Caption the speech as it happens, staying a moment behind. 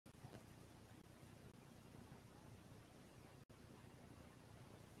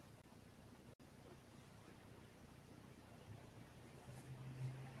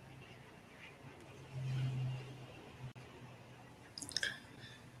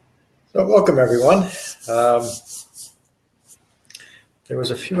So welcome, everyone. There was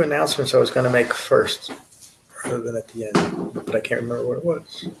a few announcements I was going to make first rather than at the end, but I can't remember what it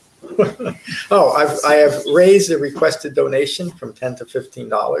was. I have raised the requested donation from $10 to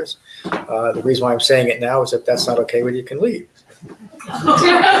 $15. The reason why I'm saying it now is if that's not okay with you, can leave.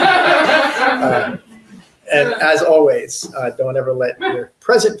 And as always, don't ever let your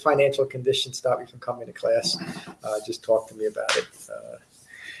present financial condition stop you from coming to class. Just talk to me about it.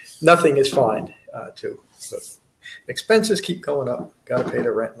 Nothing is fine, too. So expenses keep going up. Got to pay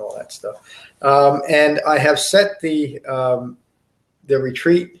the rent and all that stuff. And I have set the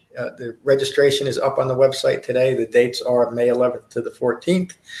retreat. The registration is up on the website today. The dates are May 11th to the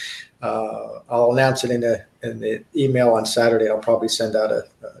 14th. I'll announce it in the email on Saturday. I'll probably send out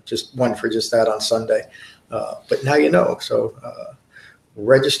just one for just that on Sunday. But now you know. So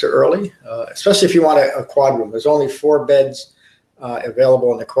register early, especially if you want a quad room. There's only 4 beds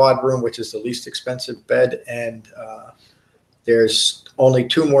available in the quad room, which is the least expensive bed, and there's only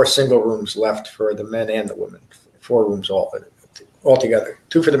 2 more single rooms left for the men and the women. 4 rooms altogether,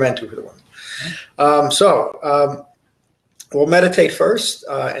 2 for the men, 2 for the women. We'll meditate first,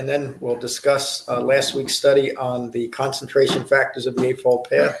 and then we'll discuss last week's study on the concentration factors of the Eightfold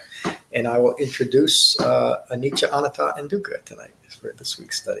Path, and I will introduce Anicca, Anatta, and Dukkha tonight for this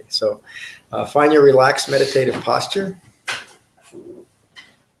week's study. So find your relaxed meditative posture.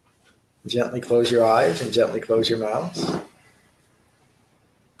 Gently close your eyes and gently close your mouths.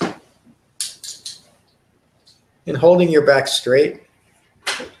 And holding your back straight,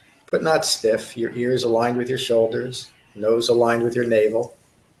 but not stiff. Your ears aligned with your shoulders, nose aligned with your navel.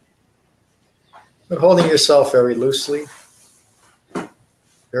 But holding yourself very loosely,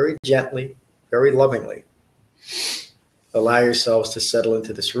 very gently, very lovingly. Allow yourselves to settle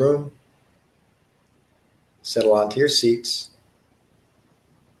into this room. Settle onto your seats.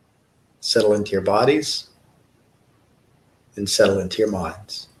 Settle into your bodies, and settle into your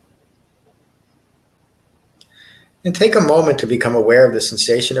minds. And take a moment to become aware of the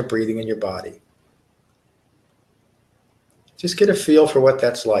sensation of breathing in your body. Just get a feel for what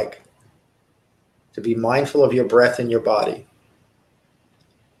that's like, to be mindful of your breath in your body.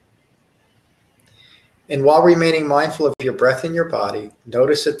 And while remaining mindful of your breath in your body,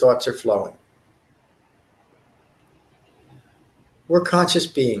 notice that thoughts are flowing. We're conscious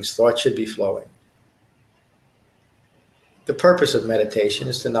beings. Thoughts should be flowing. The purpose of meditation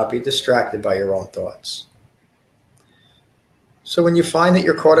is to not be distracted by your own thoughts. So when you find that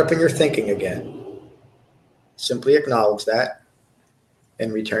you're caught up in your thinking again, simply acknowledge that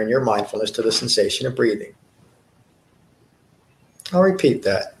and return your mindfulness to the sensation of breathing. I'll repeat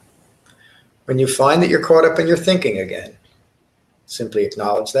that. When you find that you're caught up in your thinking again, simply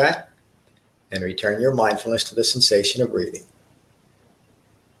acknowledge that and return your mindfulness to the sensation of breathing.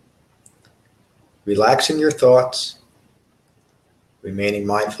 Relaxing your thoughts, remaining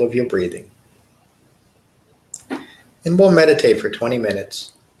mindful of your breathing. And we'll meditate for 20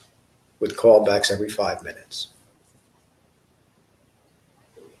 minutes with callbacks every 5 minutes.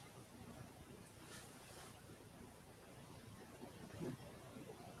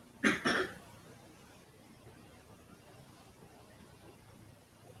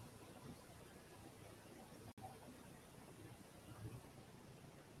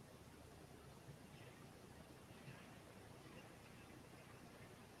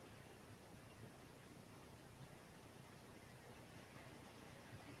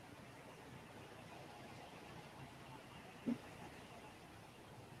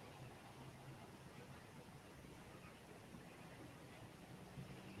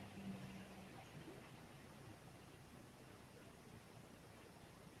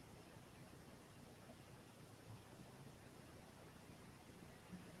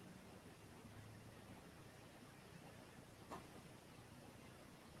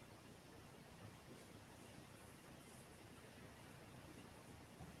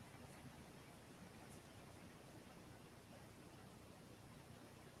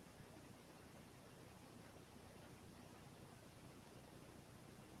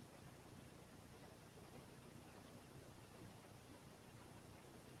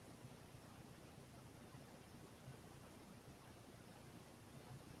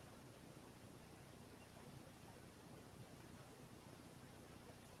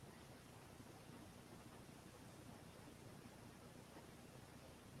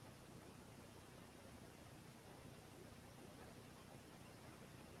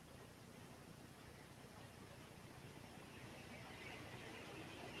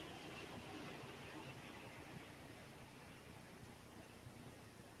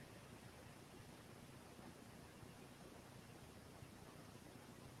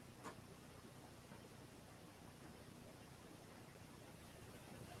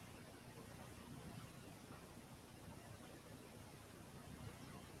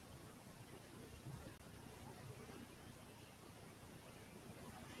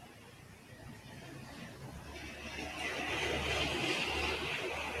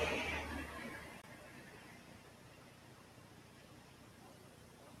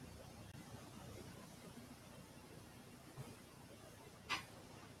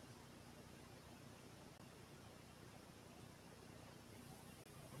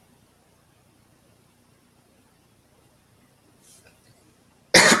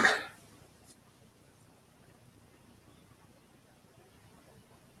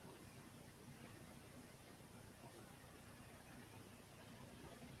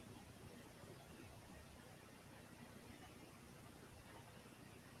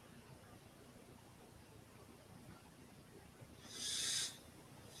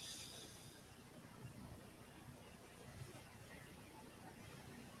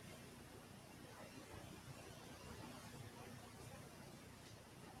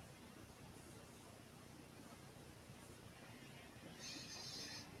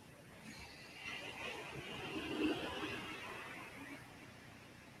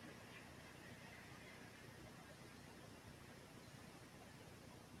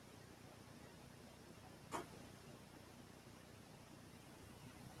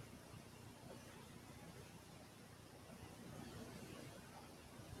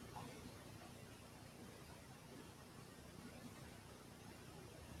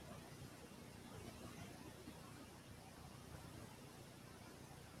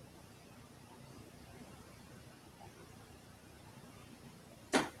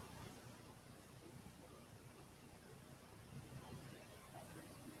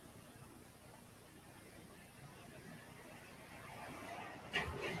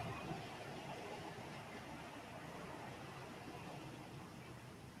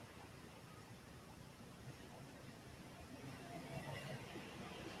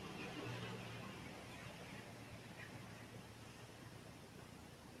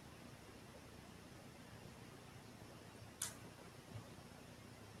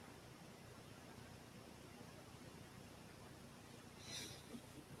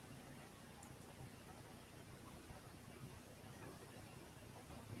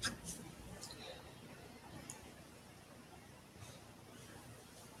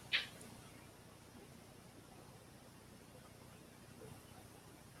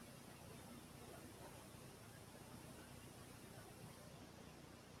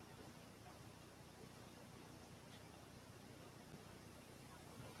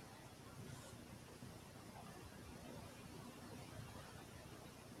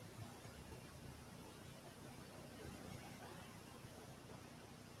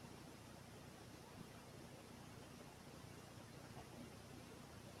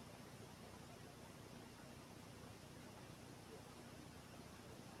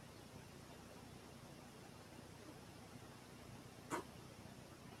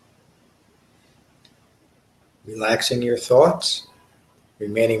 Relaxing your thoughts,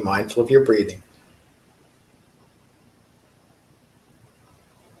 remaining mindful of your breathing.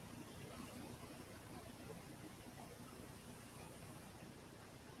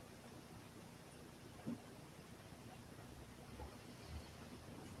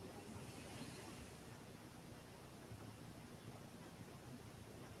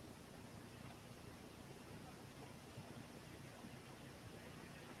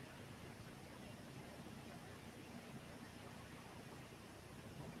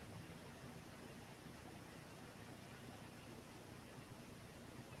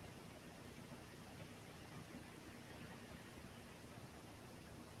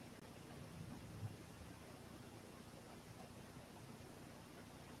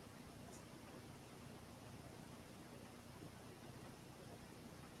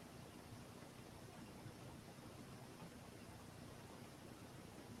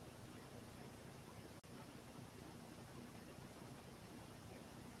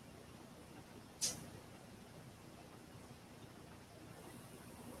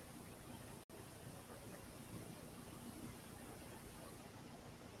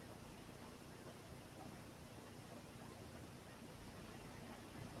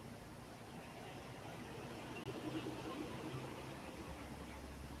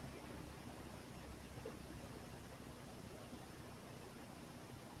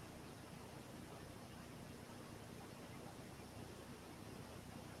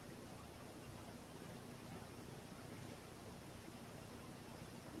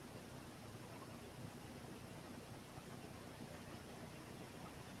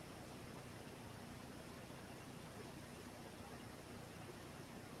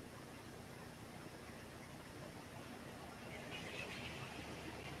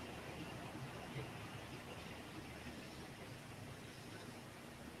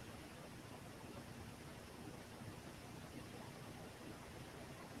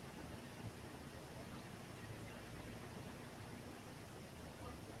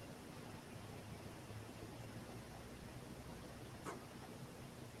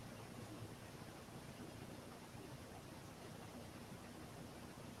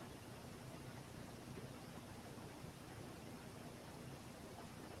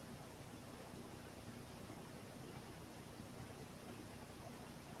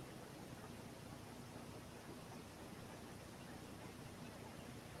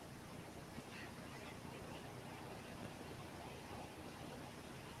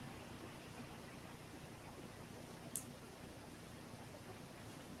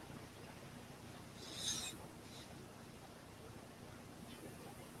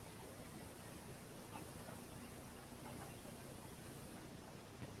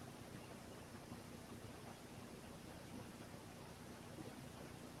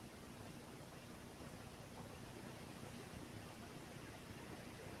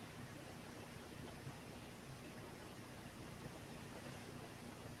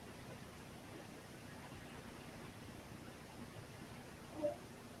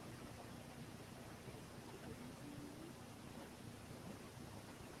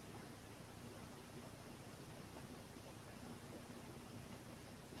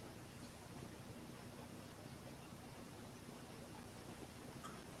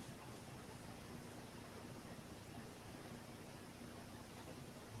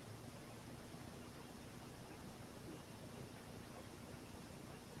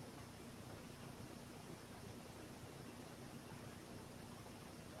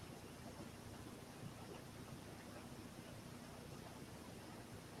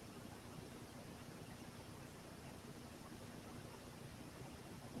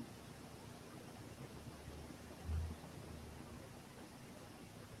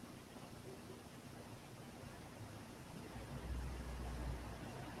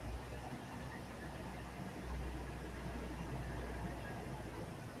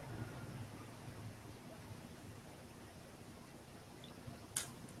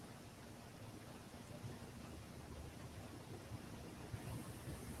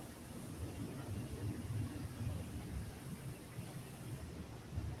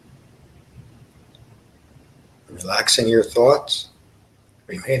 Relaxing your thoughts,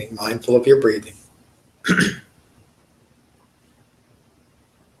 remaining mindful of your breathing.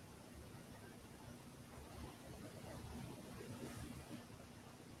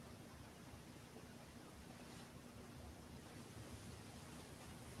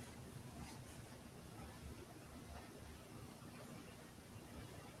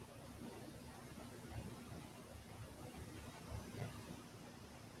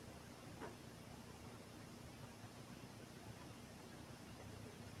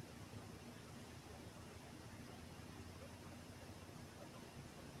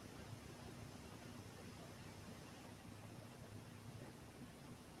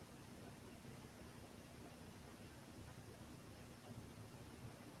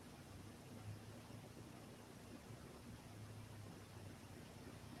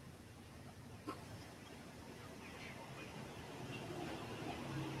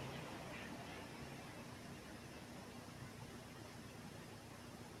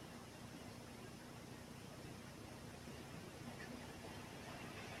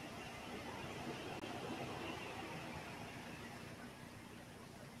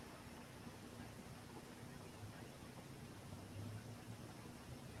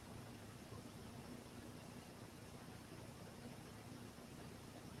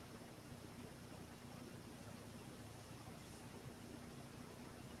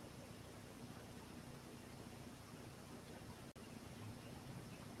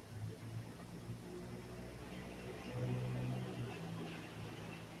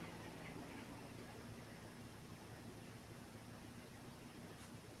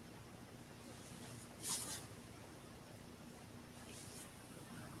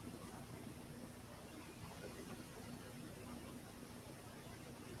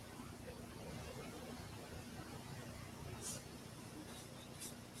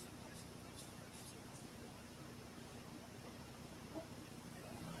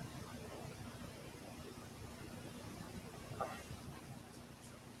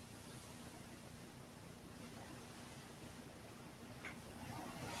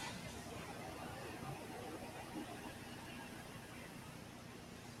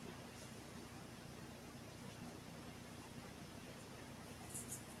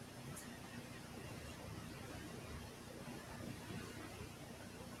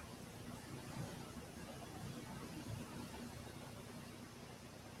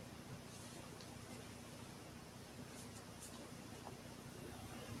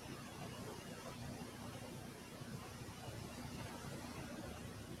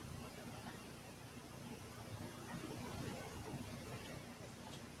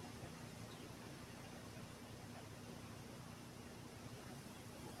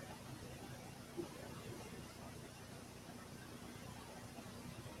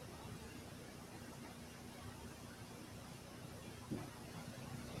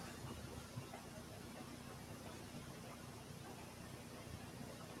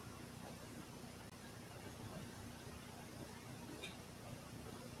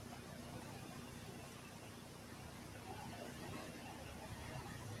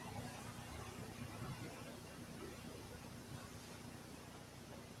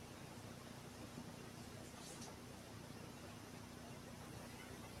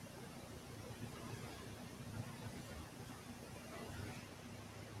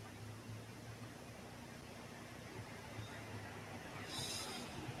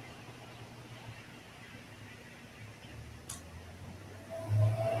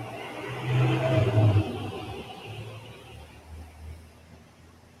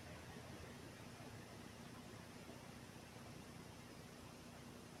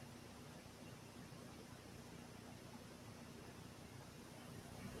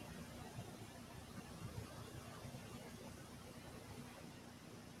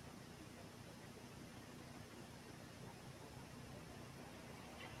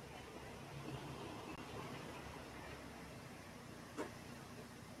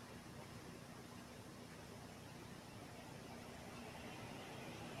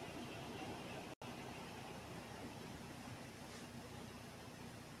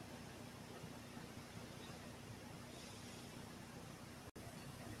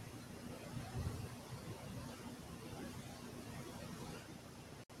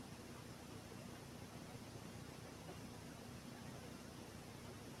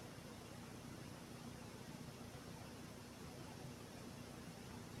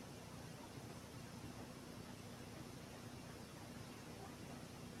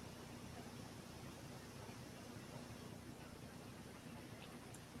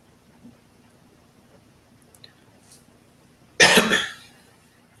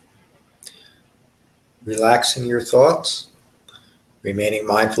 relaxing your thoughts, remaining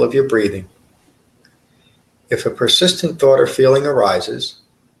mindful of your breathing. If a persistent thought or feeling arises,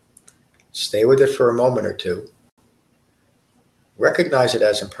 stay with it for a moment or two, recognize it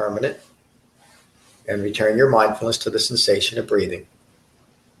as impermanent, and return your mindfulness to the sensation of breathing.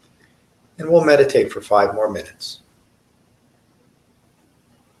 And we'll meditate for 5 more minutes.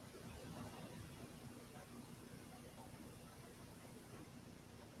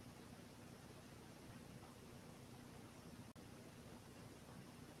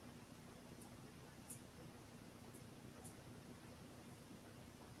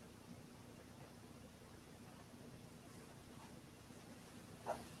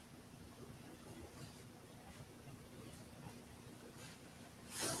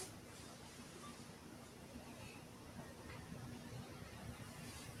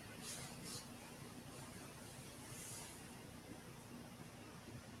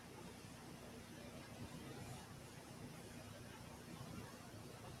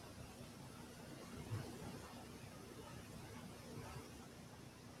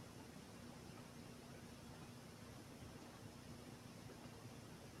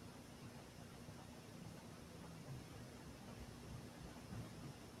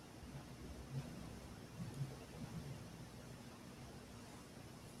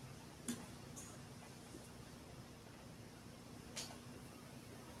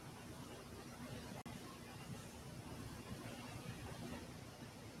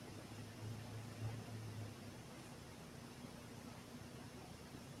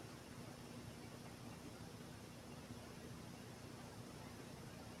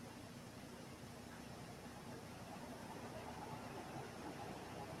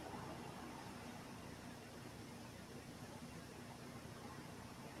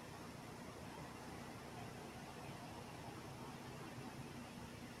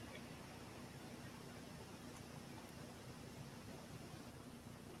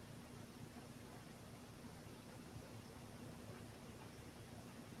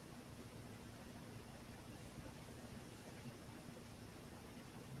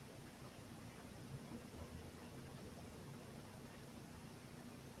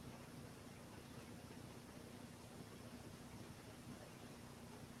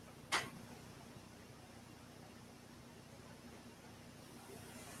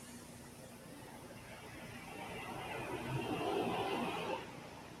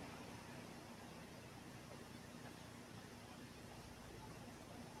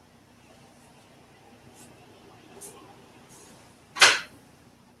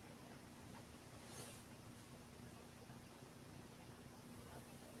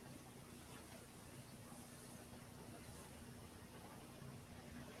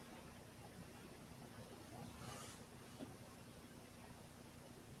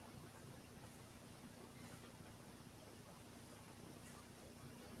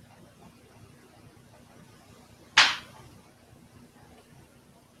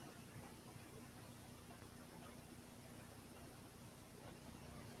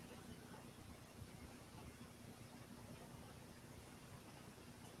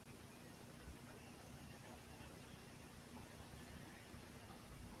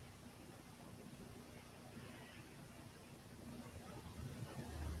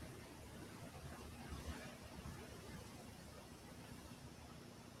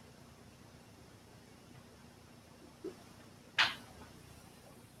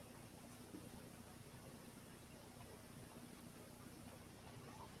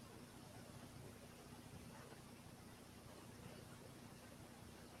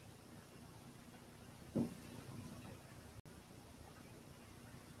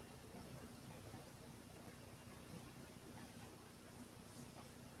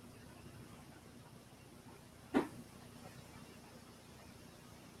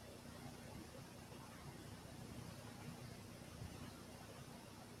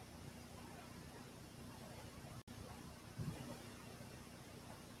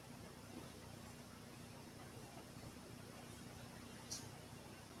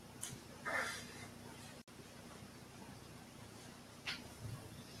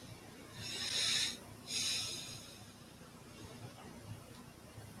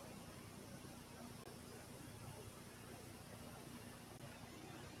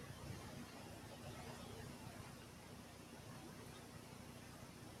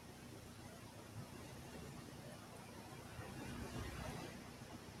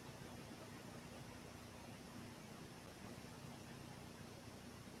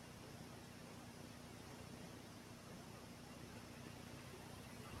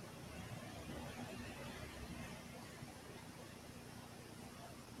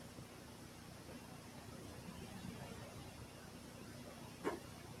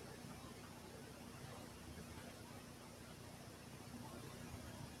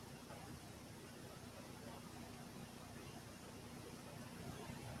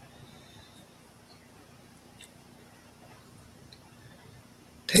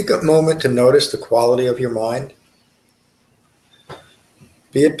 Take a moment to notice the quality of your mind.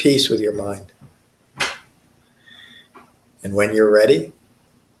 Be at peace with your mind. And when you're ready,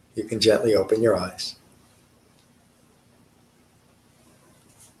 you can gently open your eyes.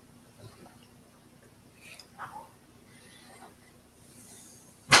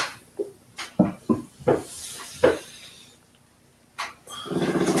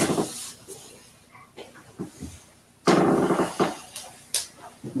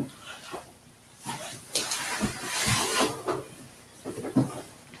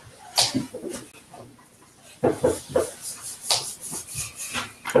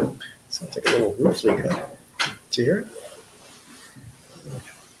 Sounds like a little roof leak. Huh? Did you hear it?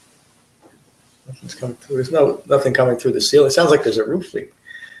 Nothing's coming through. There's nothing coming through the ceiling. It sounds like there's a roof leak,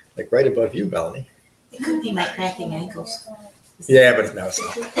 like right above you, Melanie. It could be my cracking ankles. Yeah, but no, it's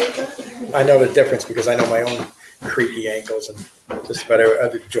not. I know the difference because I know my own creaky ankles and just about every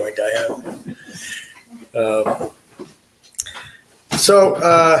other joint I have.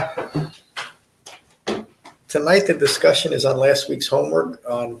 Tonight the discussion is on last week's homework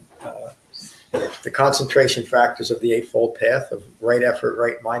on the concentration factors of the Eightfold Path of right effort,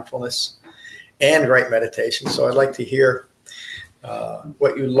 right mindfulness, and right meditation. So I'd like to hear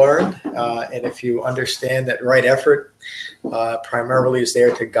what you learned, and if you understand that right effort primarily is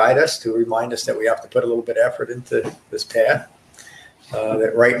there to guide us, to remind us that we have to put a little bit of effort into this path.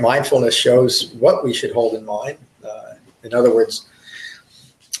 That right mindfulness shows what we should hold in mind. In other words,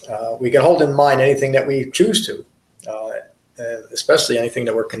 we can hold in mind anything that we choose to, especially anything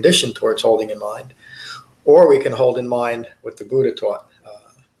that we're conditioned towards holding in mind, or we can hold in mind what the Buddha taught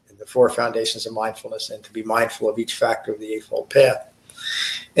in the 4 foundations of mindfulness, and to be mindful of each factor of the Eightfold Path.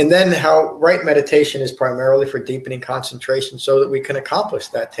 And then how right meditation is primarily for deepening concentration so that we can accomplish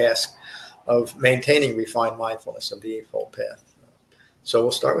that task of maintaining refined mindfulness of the Eightfold Path. So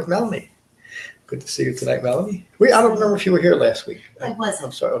we'll start with Melanie. Good to see you tonight, Melanie. I don't remember if you were here last week. I wasn't.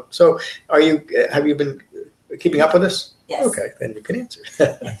 I'm sorry. So have you been keeping up with us? Yes. Okay, then you can answer.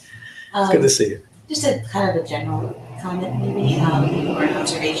 It's good to see you. Just a kind of a general comment, maybe, or an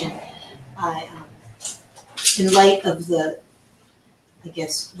observation. In light of the, I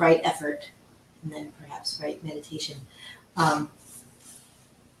guess, right effort, and then perhaps right meditation,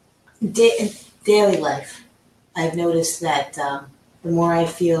 daily life, I've noticed that the more I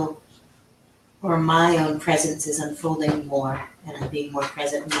feel, or my own presence is unfolding more, and I'm being more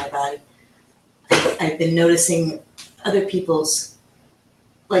present in my body, I've been noticing other people's,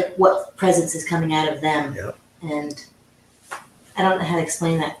 like what presence is coming out of them. Yeah. And I don't know how to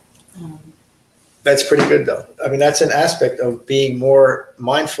explain that. That's pretty good, though. I mean, that's an aspect of being more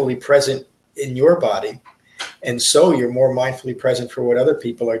mindfully present in your body. And so you're more mindfully present for what other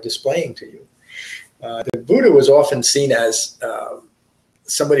people are displaying to you. The Buddha was often seen as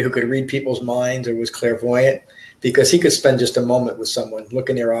somebody who could read people's minds or was clairvoyant, because he could spend just a moment with someone, look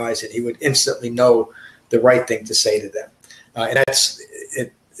in their eyes, and he would instantly know the right thing to say to them. And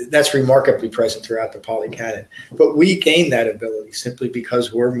that's remarkably present throughout the Pali Canon. But we gain that ability simply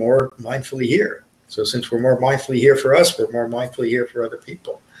because we're more mindfully here. So since we're more mindfully here for us, we're more mindfully here for other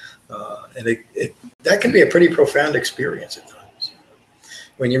people. And that can be a pretty profound experience at times.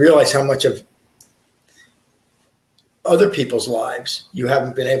 When you realize how much of other people's lives you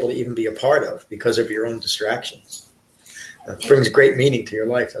haven't been able to even be a part of because of your own distractions. It brings great meaning to your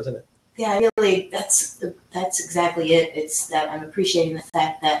life, doesn't it? Yeah, really, that's exactly it. It's that I'm appreciating the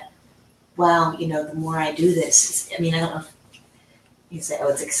fact that, wow, the more I do this, I don't know if you say, oh,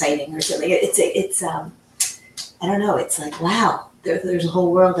 it's exciting or something. It's I don't know. It's like, wow, there's a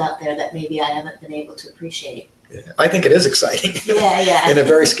whole world out there that maybe I haven't been able to appreciate. Yeah, I think it is exciting. Yeah. In a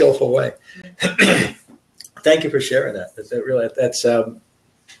very skillful way. Thank you for sharing that.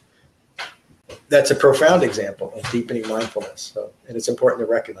 That's a profound example of deepening mindfulness. So, and it's important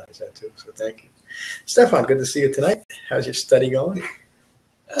to recognize that too. So thank you. Stefan, good to see you tonight. How's your study going?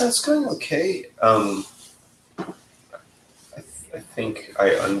 It's going okay. I think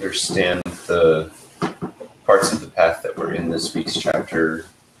I understand the parts of the path that were in this week's chapter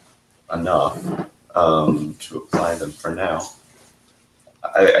enough to apply them for now.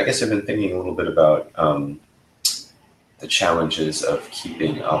 I guess I've been thinking a little bit about the challenges of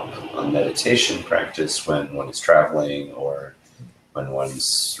keeping up on meditation practice when one is traveling or when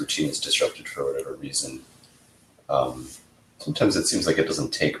one's routine is disrupted for whatever reason. Sometimes it seems like it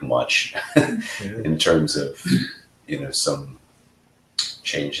doesn't take much in terms of, some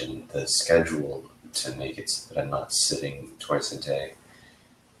change in the schedule to make it so that I'm not sitting twice a day.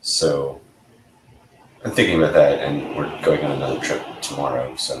 So I'm thinking about that, and we're going on another trip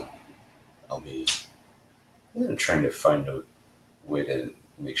tomorrow, so I'll be trying to find a way to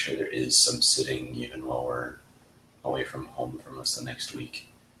make sure there is some sitting even while we're away from home for most of the next week.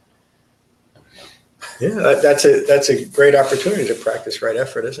 Yeah, that's a great opportunity to practice right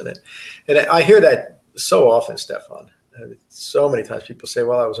effort, isn't it? And I hear that so often, Stefan. So many times people say,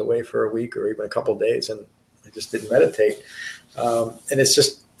 well, I was away for a week or even a couple of days and I just didn't meditate. And it's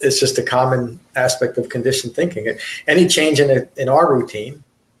just a common aspect of conditioned thinking. Any change in our routine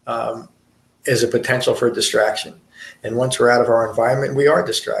is a potential for distraction. And once we're out of our environment, we are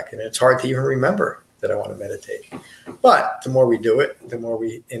distracted. And it's hard to even remember that I want to meditate. But the more we do it, the more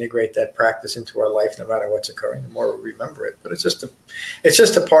we integrate that practice into our life, no matter what's occurring, the more we remember it. But it's just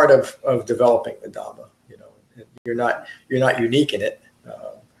a part of developing the Dhamma. You know, you're not unique in it,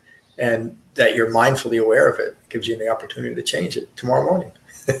 and that you're mindfully aware of it gives you the opportunity to change it tomorrow morning.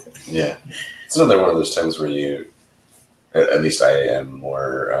 Yeah, it's another one of those times where at least I am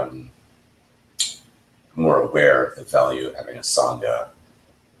more aware of the value of having a sangha.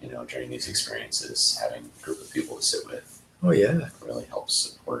 You know, during these experiences, having a group of people to sit with. Oh yeah, really helps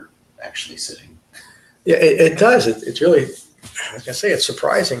support actually sitting. Yeah, it does. It's really, I was gonna say, it's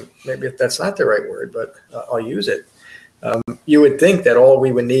surprising. Maybe that's not the right word, but I'll use it. You would think that all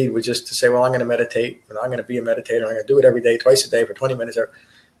we would need was just to say, well, I'm going to meditate, and I'm going to be a meditator. I'm going to do it every day, twice a day for 20 minutes.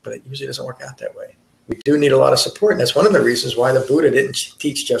 But it usually doesn't work out that way. We do need a lot of support, and that's one of the reasons why the Buddha didn't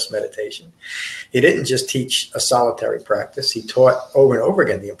teach just meditation. He didn't just teach a solitary practice. He taught over and over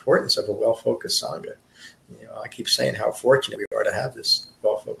again the importance of a well-focused sangha. You know, I keep saying how fortunate we are to have this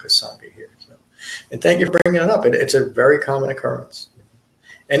well-focused sangha here. So, and thank you for bringing it up. It's a very common occurrence.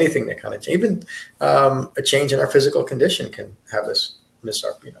 Anything that kind of change, even a change in our physical condition can have us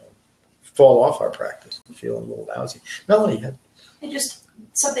fall off our practice, feeling a little lousy. Melanie, you had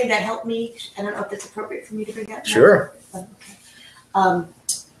something that helped me. I don't know if that's appropriate for me to bring up. Sure. Okay.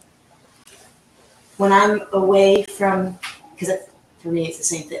 When I'm away from, because for me it's the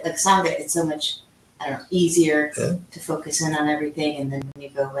same thing. Like sangha, it's so much, I don't know, easier to focus in on everything, and then when you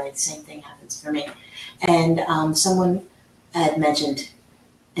go away, the same thing happens for me. And someone had mentioned,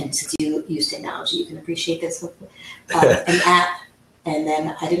 and since you used technology, you can appreciate this, an app. And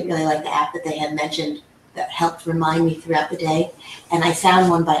then I didn't really like the app that they had mentioned that helped remind me throughout the day. And I found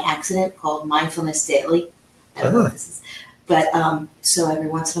one by accident called Mindfulness Daily. I don't know what this is. But so every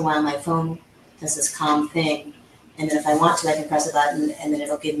once in a while, my phone does this calm thing. And then if I want to, I can press a button and then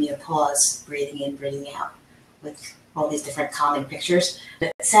it'll give me a pause, breathing in, breathing out, with all these different calming pictures.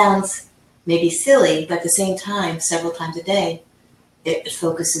 It sounds maybe silly, but at the same time, several times a day, it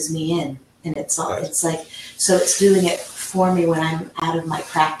focuses me in. And it's like, so it's doing it for me when I'm out of my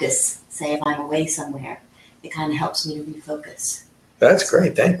practice. Say if I'm away somewhere, it kind of helps me to refocus. That's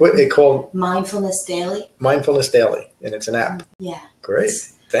great. What they call Mindfulness Daily. Mindfulness Daily, and it's an app. Yeah. Great.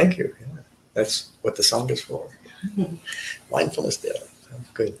 Thank you. Yeah. That's what the song is for. Mindfulness Daily.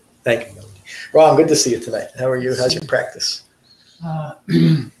 Good. Thank you, Melanie. Ron, good to see you tonight. How are you? How's your practice?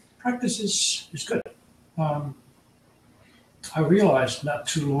 Practice is good. I realized not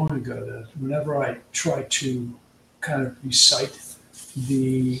too long ago that whenever I try to kind of recite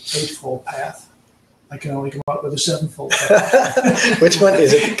the Eightfold Path, I can only come up with a Sevenfold Path. Which one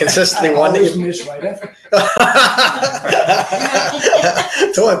is it? Consistently one? I always miss right effort.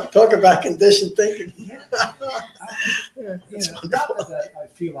 Talk about conditioned thinking. Not that I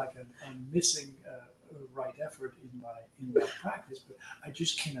feel like I'm missing right effort in my practice, but I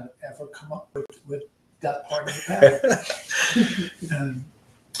just cannot ever come up with that part of the path.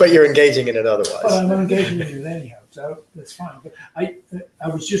 But you're engaging in it otherwise. But I'm engaging in it anyhow, so that's fine. But I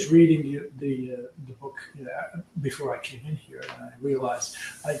was just reading the book before I came in here, and I realized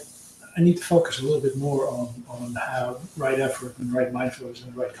I need to focus a little bit more on how right effort and right mindfulness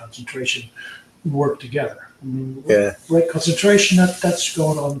and right concentration work together. I mean, right concentration, that's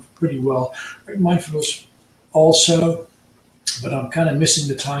going on pretty well. Right mindfulness also, but I'm kind of missing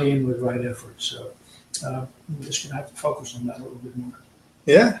the tie-in with right effort. So I'm just going to have to focus on that a little bit more.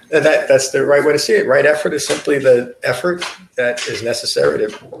 Yeah, and that's the right way to see it. Right effort is simply the effort that is necessary to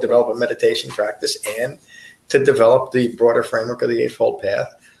develop a meditation practice and to develop the broader framework of the Eightfold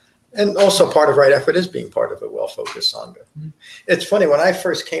Path. And also part of right effort is being part of a well-focused sangha. Mm-hmm. It's funny, when I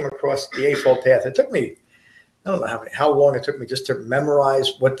first came across the Eightfold Path, it took me, I don't know how long it took me just to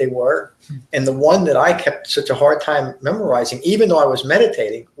memorize what they were. Mm-hmm. And the one that I kept such a hard time memorizing, even though I was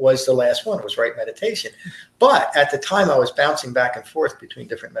meditating, was the last one. It was right meditation. Mm-hmm. But at the time, I was bouncing back and forth between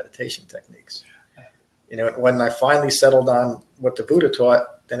different meditation techniques. You know, when I finally settled on what the Buddha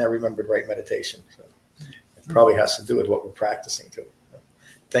taught, then I remembered right meditation. So it probably has to do with what we're practicing too.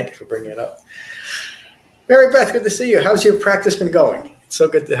 Thank you for bringing it up. Mary Beth, good to see you. How's your practice been going? It's so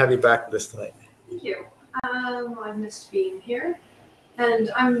good to have you back with us tonight. Thank you. I've missed being here.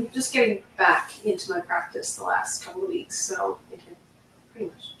 And I'm just getting back into my practice the last couple of weeks, so it had pretty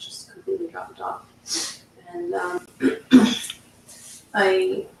much just completely dropped off. And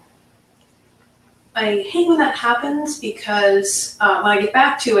I hate when that happens because when I get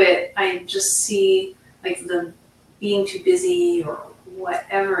back to it, I just see like the being too busy or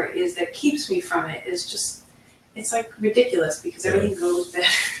whatever it is that keeps me from it is just, it's like ridiculous because everything goes better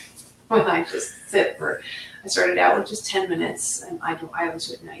when I just sit for, I started out with just 10 minutes and I always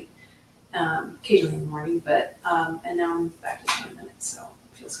do at night, occasionally in the morning, but, and now I'm back to 20 minutes, so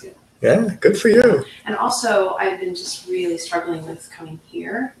it feels good. Yeah, good for you. And also I've been just really struggling with coming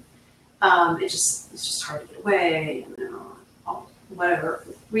here. It's just hard to get away, whatever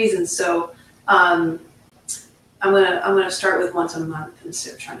reasons. So, I'm gonna start with once a month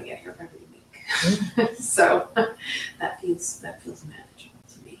instead of trying to get here every week. So that feels manageable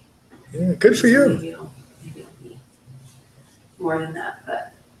to me. Yeah, good for you. Maybe it'll be more than that,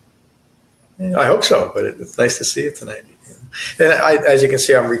 but yeah, I hope so. But it's nice to see you tonight. And as you can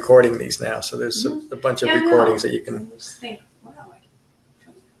see, I'm recording these now, so there's a bunch of recordings that you can. I just think, wow,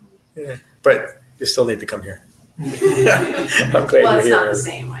 yeah, but you still need to come here. I'm glad well, you're here. it's not the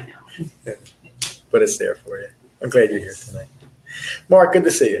same, I know. Yeah. But it's there for you. I'm glad you're here tonight. Mark, good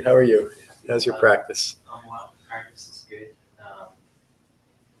to see you. How are you? How's your practice? Well, practice is good.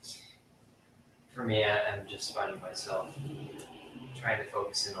 For me, I'm just finding myself trying to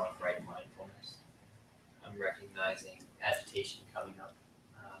focus in on right mindfulness. I'm recognizing agitation coming up.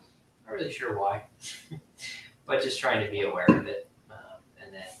 Not really sure why, but just trying to be aware of it,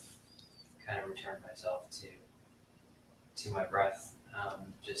 and then kind of return myself to my breath,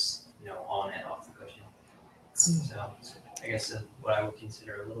 just on and off the cushion. So I guess what I would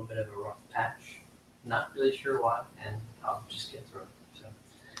consider a little bit of a rough patch. Not really sure why, and I'll just get through it. So.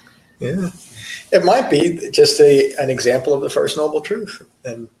 Yeah, it might be just an example of the First Noble Truth,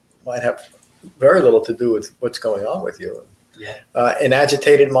 and might have very little to do with what's going on with you. Yeah. An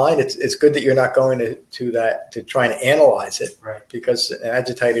agitated mind, it's good that you're not going to try and analyze it, right? Because an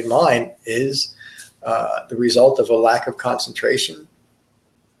agitated mind is the result of a lack of concentration,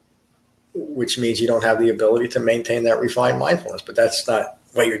 which means you don't have the ability to maintain that refined mindfulness. But that's not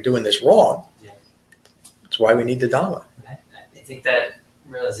why you're doing this wrong. Yeah. It's why we need the Dhamma. I think that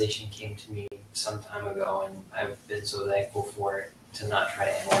realization came to me some time ago, and I've been so thankful for it to not try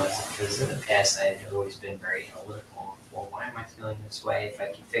to analyze it, because in the past I had always been very analytical. Well, why am I feeling this way? If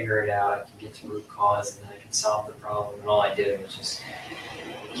I can figure it out, I can get to root cause, and then I can solve the problem. And all I did was just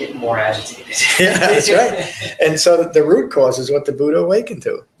get more agitated. Yeah, that's right. And so the root cause is what the Buddha awakened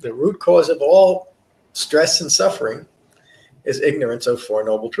to. The root cause of all stress and suffering is ignorance of Four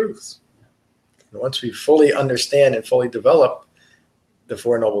Noble Truths. And once we fully understand and fully develop the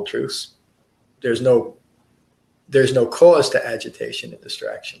Four Noble Truths, there's no cause to agitation and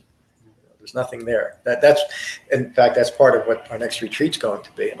distraction. There's nothing there. That's in fact, that's part of what our next retreat's going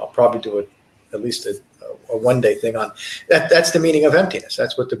to be, and I'll probably do at least a one-day thing on that. That's the meaning of emptiness.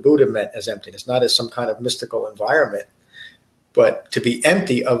 That's what the Buddha meant as emptiness, not as some kind of mystical environment, but to be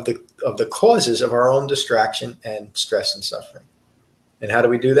empty of the causes of our own distraction and stress and suffering. And how do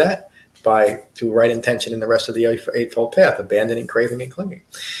we do that? Through right intention in the rest of the Eightfold Path, abandoning craving and clinging.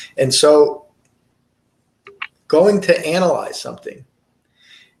 And so going to analyze something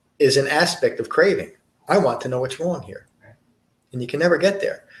is an aspect of craving. I want to know what's wrong here. And you can never get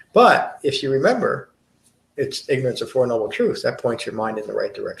there. But if you remember, it's ignorance of Four Noble Truths. That points your mind in the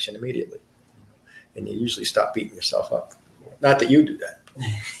right direction immediately. And you usually stop beating yourself up. Not that you do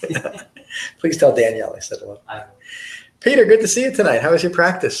that. Please tell Danielle I said hello. Peter, good to see you tonight. How was your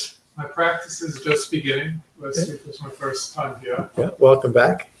practice? My practice is just beginning. Last week was my first time here. Yeah, welcome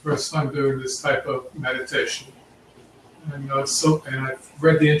back. First time doing this type of meditation. And I've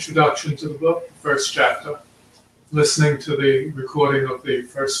read the introduction to the book, the first chapter, listening to the recording of the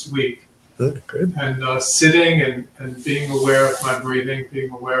first week. Good. And sitting and being aware of my breathing,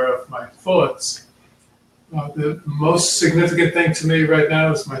 being aware of my thoughts. The most significant thing to me right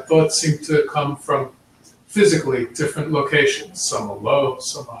now is my thoughts seem to come from physically different locations. Some are low,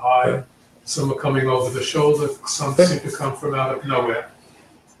 some are high, some are coming over the shoulder, some seem to come from out of nowhere.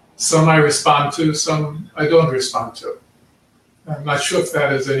 Some I respond to, some I don't respond to. I'm not sure if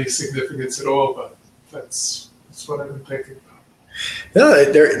that has any significance at all, but that's what I've been thinking about.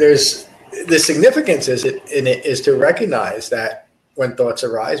 No, there's the significance is to recognize that when thoughts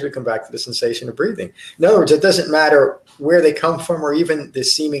arise, we come back to the sensation of breathing. In other words, it doesn't matter where they come from or even the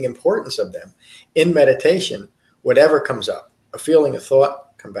seeming importance of them. In meditation, whatever comes up, a feeling, a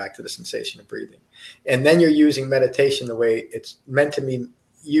thought, come back to the sensation of breathing. And then you're using meditation the way it's meant to be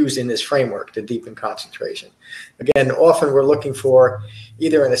use in this framework to deepen concentration. Again, often we're looking for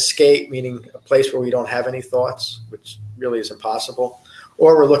either an escape, meaning a place where we don't have any thoughts, which really is impossible,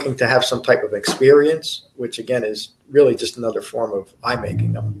 or we're looking to have some type of experience, which again is really just another form of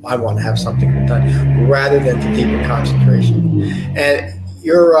I-making. I want to have something done rather than to deepen concentration. And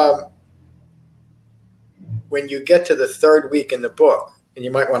when you get to the third week in the book, and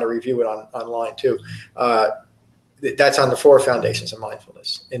you might want to review it online too, that's on the 4 foundations of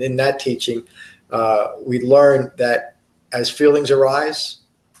mindfulness. And in that teaching, we learn that as feelings arise,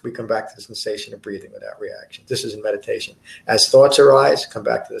 we come back to the sensation of breathing without reaction. This is in meditation. As thoughts arise, come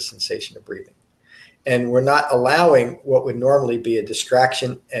back to the sensation of breathing. And we're not allowing what would normally be a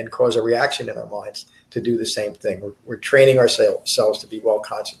distraction and cause a reaction in our minds to do the same thing. We're training ourselves to be well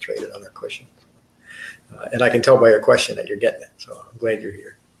concentrated on our cushion. And I can tell by your question that you're getting it. So I'm glad you're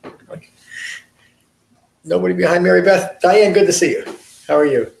here. Nobody behind Mary Beth. Diane, good to see you. How are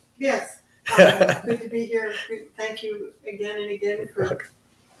you? Yes. Good to be here. Thank you again and again for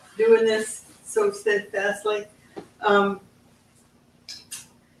doing this so steadfastly.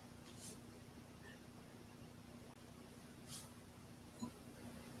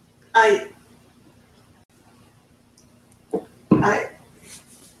 I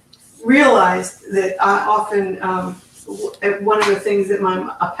realized that I often, one of the things that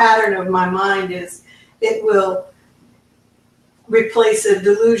a pattern of my mind is, it will replace a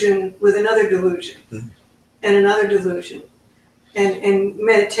delusion with another delusion and another delusion. And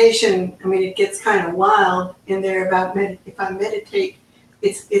meditation, I mean, it gets kind of wild in there about if I meditate,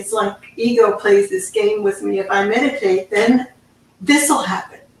 it's like ego plays this game with me. If I meditate, then this will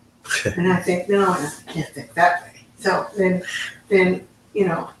happen. And I think, no, I can't think that way. So then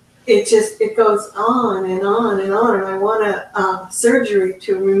it goes on and on and on. And I want a surgery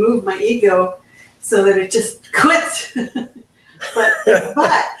to remove my ego so that it just quits. but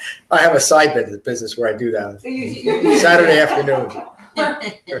I have a side business where I do that. Saturday afternoon.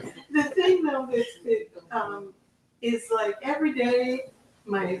 The thing though that is like every day,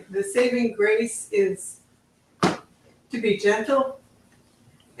 the saving grace is to be gentle,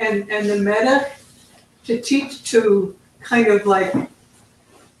 and the metta to teach to kind of like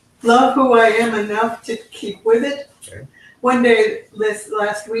love who I am enough to keep with it. Okay. One day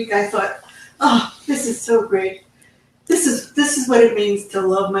last week I thought, oh, this is so great. This is what it means to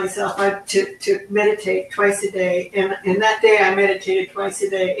love myself. To meditate twice a day, and that day I meditated twice a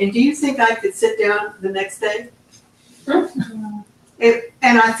day. And do you think I could sit down the next day? And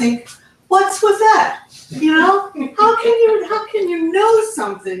I think, what's with that? How can you know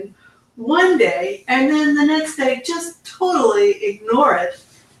something one day and then the next day just totally ignore it?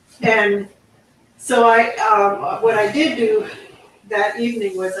 And so what I did do that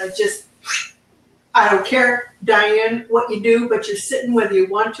evening was I don't care, Diane, what you do, but you're sitting whether you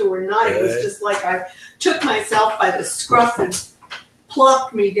want to or not. It was just like I took myself by the scruff and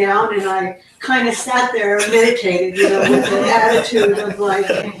plucked me down, and I kind of sat there and meditated, with an attitude of like,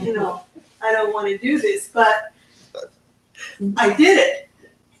 I don't want to do this, but I did it.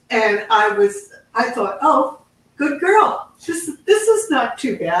 And I thought, oh, good girl. This is not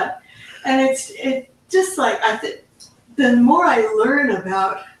too bad. And it's just like, the more I learn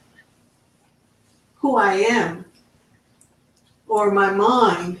about who I am or my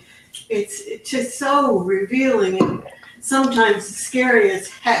mind, it's just so revealing and sometimes scary as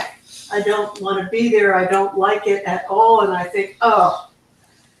heck. I don't want to be there. I don't like it at all. And I think, oh,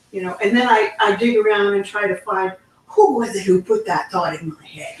 and then I dig around and try to find who was it who put that thought in my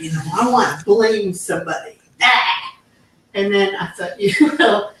head. I want to blame somebody. And then I thought,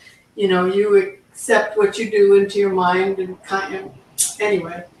 you accept what you do into your mind and kind of,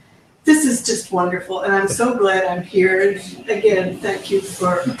 anyway. This is just wonderful, and I'm so glad I'm here. And again, thank you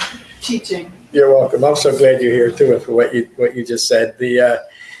for teaching. You're welcome. I'm so glad you're here too, and for what you just said. The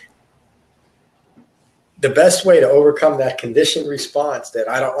best way to overcome that conditioned response that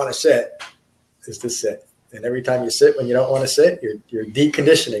I don't want to sit is to sit. And every time you sit when you don't want to sit, you're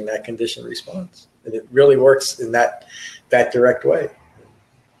deconditioning that conditioned response, and it really works in that direct way.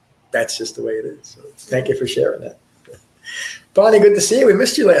 That's just the way it is. So thank you for sharing that. Bonnie, good to see you. We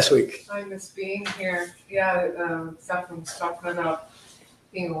missed you last week. I miss being here. Yeah, Stefan was talking about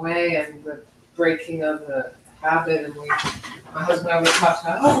being away and the breaking of the habit. And my husband and I would talk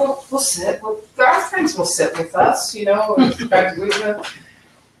about, we'll sit. Well, our friends will sit with us,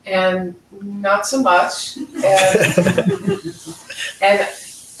 and not so much. And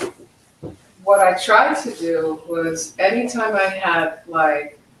what I tried to do was anytime I had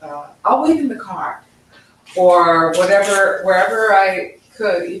I'll wait in the car. Or whatever, wherever I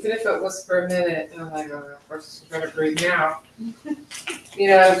could, even if it was for a minute, and I'm like, oh, of course, you better breathe now. You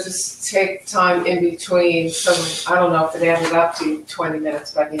know, just take time in between. I don't know if it added up to 20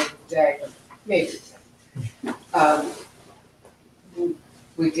 minutes by the end of the day, but maybe.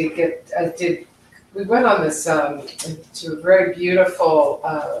 We went on this, to a very beautiful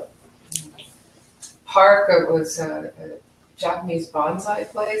park. It was a Japanese bonsai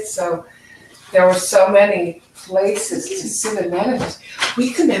place, so there were so many places to sit and meditate.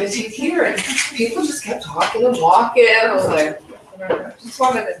 We could meditate here, and people just kept talking and walking. I was like, just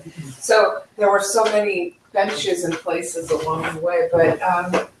wanted to. So there were so many benches and places along the way, but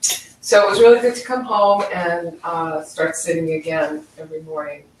so it was really good to come home and start sitting again every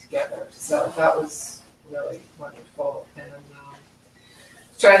morning together. So that was really wonderful, and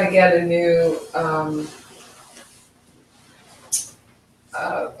trying to get a new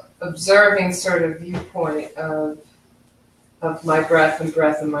observing sort of viewpoint of my breath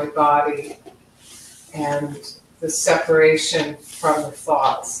and my body, and the separation from the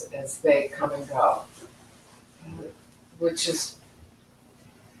thoughts as they come and go, which is,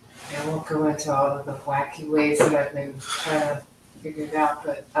 I won't go into all of the wacky ways that I've been trying to figure it out,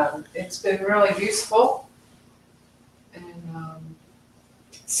 but it's been really useful, and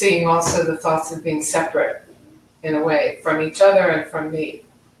seeing also the thoughts of being separate in a way from each other and from me.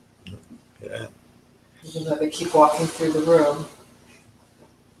 Yeah. Even though they keep walking through the room.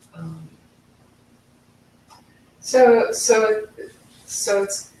 So it's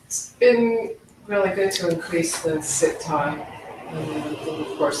been really good to increase the sit time. And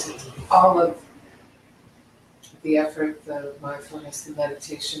of course, it's all of the effort, the mindfulness, the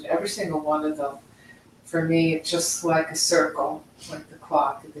meditation, every single one of them, for me, it's just like a circle, like the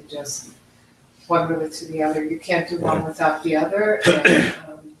clock. It just one related to the other. You can't do one without the other. And,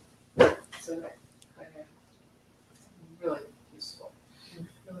 so that really useful,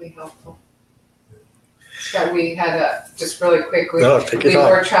 really helpful. That we had just really quickly, we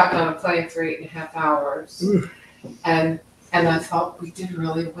were trapped on a plane for 8.5 hours. And I thought we did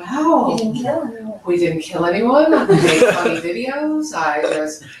really well. We didn't kill anyone. We made funny videos.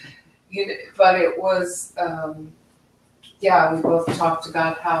 But it was, we both talked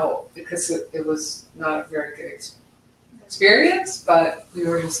about how, because it was not a very good experience, but we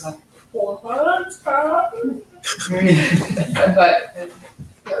were just like, what? But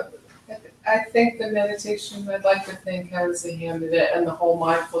I think the meditation, I'd like to think, has a hand in it, and the whole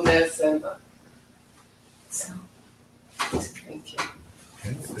mindfulness, and so. Thank you.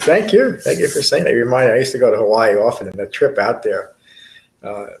 Thank you. Thank you for saying that. You remind me, I used to go to Hawaii often, and the trip out there,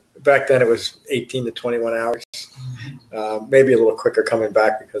 back then it was 18 to 21 hours, maybe a little quicker coming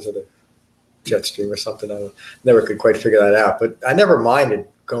back because of the jet stream or something. I never could quite figure that out, but I never minded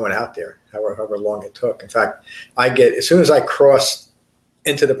going out there, however long it took. In fact, as soon as I crossed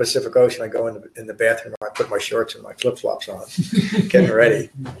into the Pacific Ocean, I go in the bathroom, I put my shorts and my flip-flops on, getting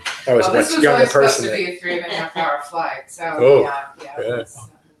ready. I was a much younger person. This was supposed to be a 3.5 hour flight, so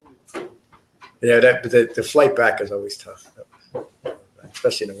yeah. The flight back is always tough,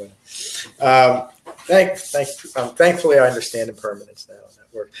 especially in the winter. Thankfully, I understand impermanence now.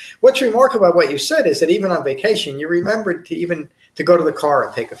 That works. What's remarkable about what you said is that even on vacation, you remembered to go to the car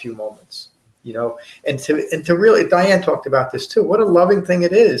and take a few moments. And to really, Diane talked about this too. What a loving thing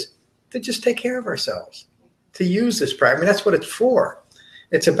it is to just take care of ourselves, to use this practice. I mean, that's what it's for.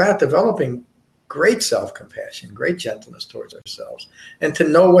 It's about developing great self-compassion, great gentleness towards ourselves, and to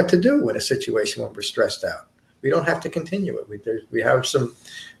know what to do in a situation when we're stressed out. We don't have to continue it. We have some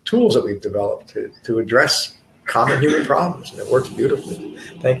tools that we've developed to address common human problems, and it works beautifully.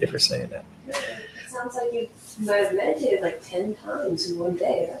 Thank you for saying that. It sounds like you might have meditated like 10 times in one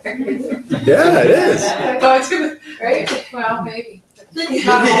day. Yeah, it is. Right? Well, maybe.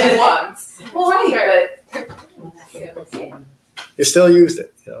 Not only once. Well, right, but You still used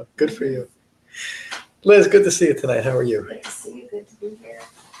it. Good for you. Liz, good to see you tonight. How are you? Good to see you. Good to be here.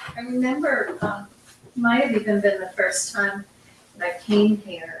 I remember, might have even been the first time that I came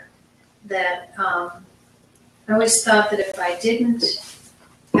here, that I always thought that if I didn't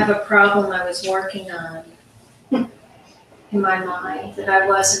have a problem I was working on in my mind, that I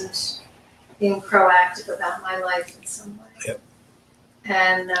wasn't being proactive about my life in some way. Yep.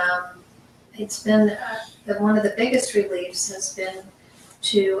 And it's been one of the biggest reliefs has been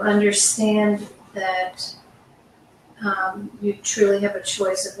to understand that you truly have a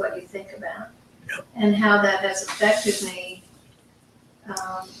choice of what you think about. Yep. And how that has affected me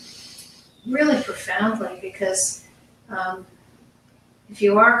really profoundly, because if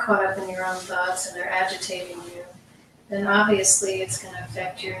you are caught up in your own thoughts and they're agitating you, then obviously it's going to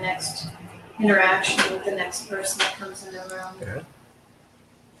affect your next interaction with the next person that comes in the room. Yeah.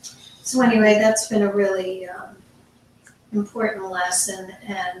 So anyway, that's been a really important lesson,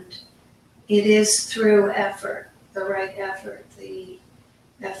 and it is through effort, the right effort, the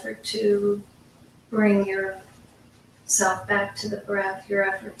effort to bring yourself back to the breath, your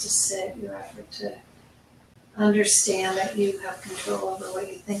effort to sit, your effort to understand that you have control over what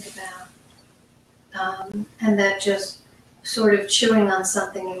you think about. And that just sort of chewing on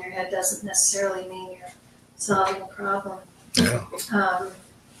something in your head doesn't necessarily mean you're solving a problem. Yeah.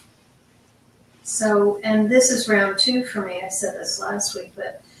 So, and this is round 2 for me. I said this last week,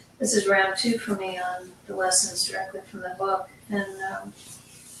 but this is round 2 for me on the lessons directly from the book. And,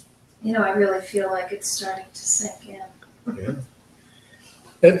 I really feel like it's starting to sink in. Yeah.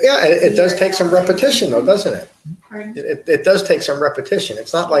 It does take some repetition, though, doesn't it? Pardon? It does take some repetition.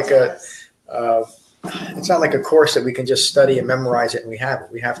 It's not like it's not like a course that we can just study and memorize it and we have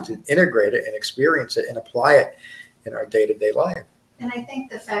it. We have to integrate it and experience it and apply it in our day-to-day life. And I think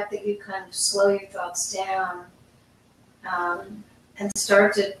the fact that you kind of slow your thoughts down and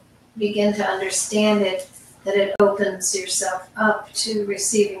start to begin to understand it, that it opens yourself up to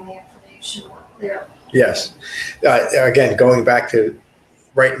receiving the information more clearly. Yes. Again, going back to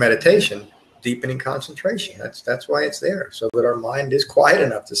right meditation, deepening concentration. That's why it's there, so that our mind is quiet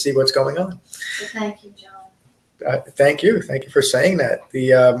enough to see what's going on. So thank you, John. Thank you for saying that.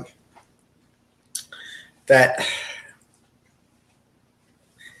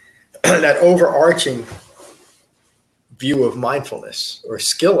 That overarching view of mindfulness or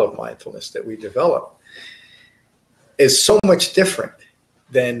skill of mindfulness that we develop is so much different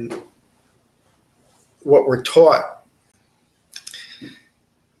than what we're taught.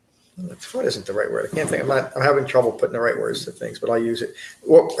 Taught isn't the right word. I can't think. I'm having trouble putting the right words to things, but I'll use it.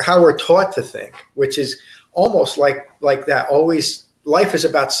 How we're taught to think, which is almost like that. Always, life is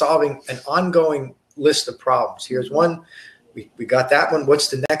about solving an ongoing list of problems. Here's one. We got that one. What's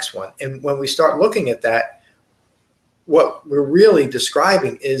the next one? And when we start looking at that, what we're really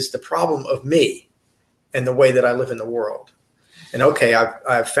describing is the problem of me and the way that I live in the world. And okay,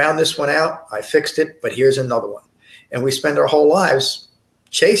 I've found this one out. I fixed it, but here's another one. And we spend our whole lives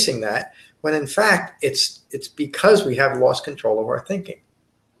chasing that, when in fact it's because we have lost control of our thinking.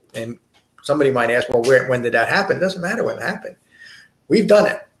 And somebody might ask, well, when did that happen? It doesn't matter when it happened. We've done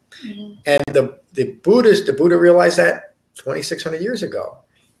it. Mm-hmm. And the Buddha realized that 2,600 years ago.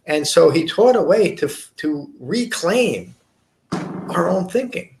 And so he taught a way to reclaim our own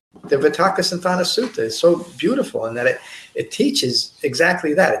thinking. The Vitakka Sutta is so beautiful in that it teaches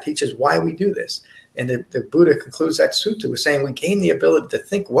exactly that. It teaches why we do this. And the Buddha concludes that sutta with saying we gain the ability to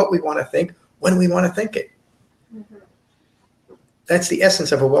think what we want to think when we want to think it. Mm-hmm. That's the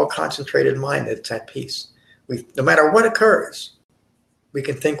essence of a well-concentrated mind that's at peace. No matter what occurs, we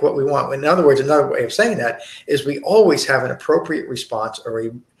can think what we want. In other words, another way of saying that is we always have an appropriate response, or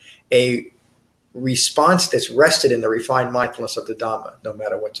a response that's rested in the refined mindfulness of the Dhamma, no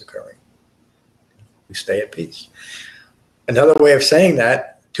matter what's occurring. We stay at peace. Another way of saying that,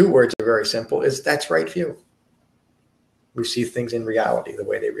 2 words are very simple, is that's right view. We see things in reality the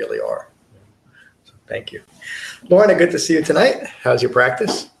way they really are. So thank you. Lorna, good to see you tonight. How's your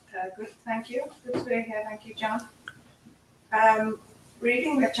practice? Good, thank you. Good to be here. Thank you, John.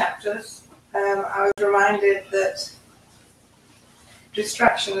 Reading the chapters, I was reminded that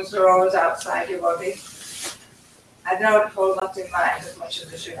distractions are always outside your body. I don't hold that in mind as much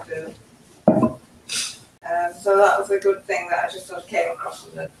as I should do. So that was a good thing that I just sort of came across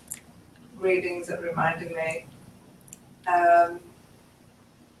in the readings that reminded me.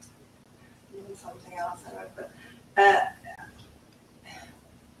 Something else I read, but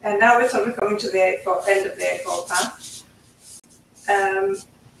and now we're sort of coming to the end of the Eightfold Path.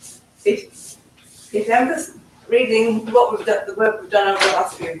 If ever reading what we've done, the work we've done over the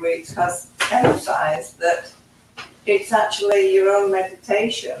last few weeks has emphasised that it's actually your own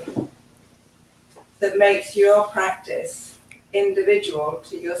meditation that makes your practice individual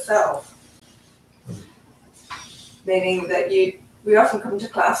to yourself. Meaning that we often come to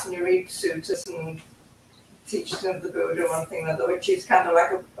class and you read suttas and teachings of the Buddha, one thing or another, which is kind of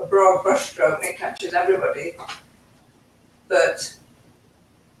like a broad brushstroke and it catches everybody. But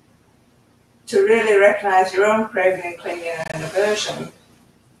to really recognise your own craving and clinging and aversion,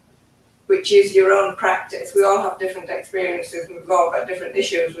 which is your own practice. We all have different experiences and we've all got different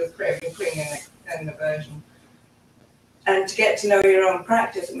issues with craving, clinging and aversion. And to get to know your own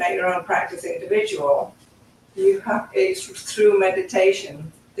practice and make your own practice individual, it's through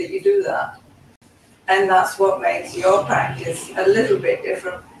meditation that you do that. And that's what makes your practice a little bit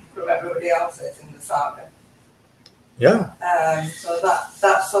different from everybody else's in the saga. Yeah. So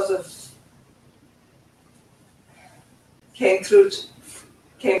that sort of came through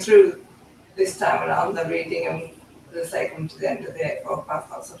came through this time around the reading, and as I come to the end of the Eightfold Path,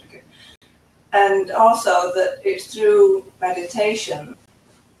 that sort of good. And also that it's through meditation, and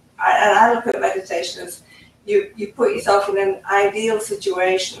I look at meditation as you put yourself in an ideal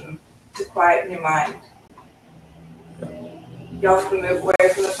situation to quieten your mind. You often move away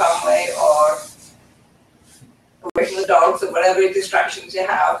from the family or away from the dogs or whatever distractions you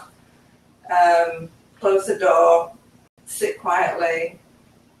have. Close the door, sit quietly,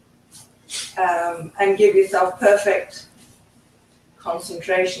 and give yourself perfect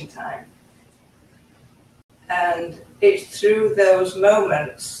concentration time. And it's through those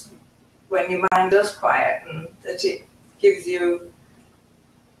moments when your mind does quieten that it gives you,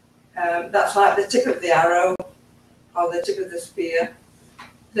 that's like the tip of the arrow or the tip of the spear,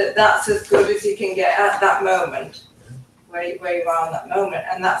 that's as good as you can get at that moment, where you are in that moment.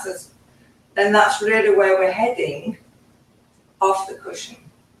 And that's really where we're heading, off the cushion.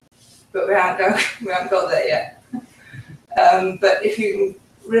 But we haven't got there yet. But if you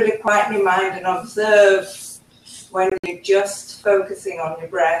can really quieten your mind and observe when you're just focusing on your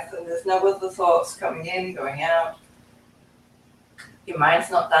breath and there's no other thoughts coming in, going out, your mind's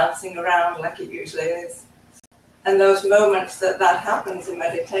not dancing around like it usually is. And those moments that happens in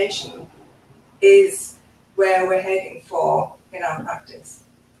meditation is where we're heading for in our practice.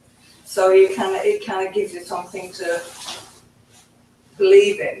 So it kind of gives you something to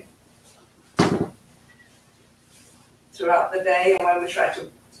believe in throughout the day, and when we try to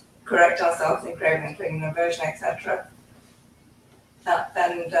correct ourselves in craving, clinging, aversion, etc.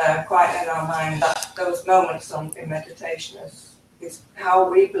 And quietening our mind, those moments in meditation is how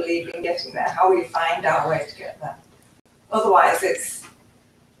we believe in getting there, how we find our way to get there. Otherwise,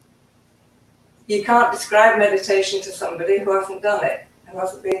 you can't describe meditation to somebody who hasn't done it, who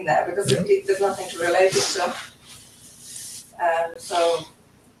hasn't been there, because there's nothing to relate it to. So,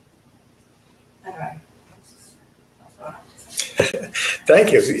 anyway.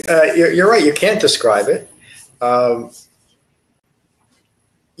 Thank you. You're right. You can't describe it.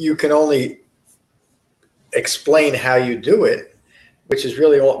 You can only explain how you do it, which is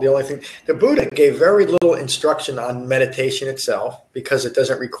really the only thing. The Buddha gave very little instruction on meditation itself because it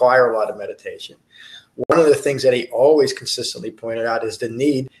doesn't require a lot of meditation. One of the things that he always consistently pointed out is the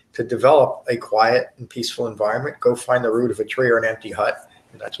need to develop a quiet and peaceful environment. Go find the root of a tree or an empty hut.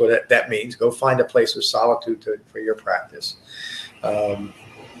 And that's what that means. Go find a place of solitude for your practice.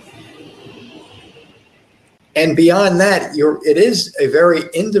 And beyond that, it is a very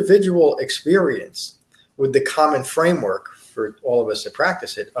individual experience with the common framework for all of us to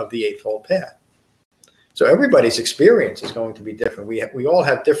practice it of the Eightfold Path. So everybody's experience is going to be different. We all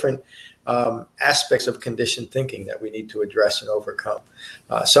have different aspects of conditioned thinking that we need to address and overcome.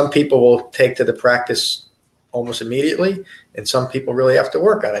 Some people will take to the practice almost immediately, and some people really have to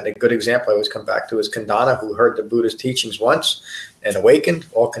work on it. A good example I always come back to is Kandana, who heard the Buddha's teachings once and awakened.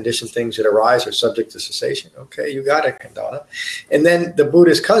 All conditioned things that arise are subject to cessation. Okay, you got it, Kandana. And then the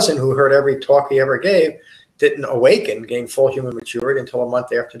Buddha's cousin, who heard every talk he ever gave, didn't awaken, gain full human maturity until a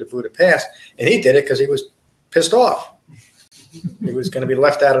month after the Buddha passed, and he did it because he was pissed off. He was going to be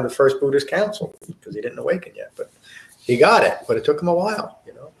left out of the first Buddhist council because he didn't awaken yet, but he got it. But it took him a while,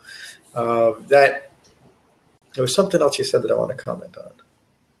 There was something else you said that I want to comment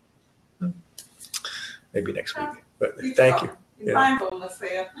on. Maybe next week. But thank you. Mindfulness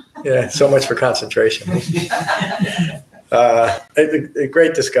there. Yeah, so much for concentration. A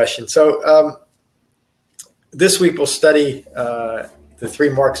great discussion. So this week we'll study the 3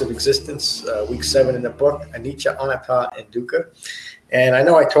 marks of existence, week 7 in the book, Anicca, Anatta, and Dukkha. And I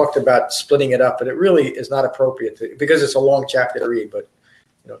know I talked about splitting it up, but it really is not appropriate because it's a long chapter to read, but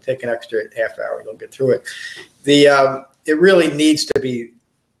take an extra half hour, you'll get through it. It really needs to be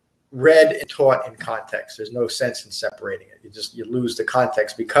read and taught in context. There's no sense in separating it. You lose the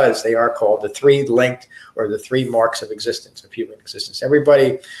context because they are called the 3 linked or the 3 marks of existence, of human existence.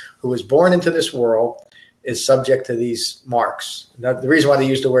 Everybody who was born into this world is subject to these marks. Now, the reason why they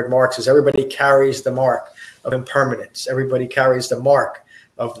use the word marks is everybody carries the mark of impermanence. Everybody carries the mark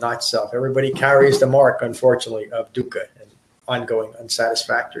of not self. Everybody carries the mark, unfortunately, of dukkha, and ongoing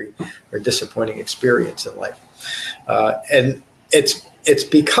unsatisfactory or disappointing experience in life. And it's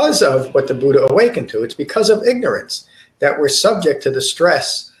because of what the Buddha awakened to. It's because of ignorance that we're subject to the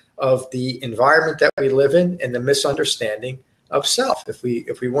stress of the environment that we live in and the misunderstanding of self. If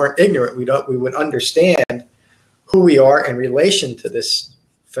we weren't ignorant, we would understand who we are in relation to this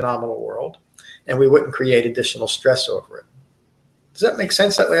phenomenal world, and we wouldn't create additional stress over it. Does that make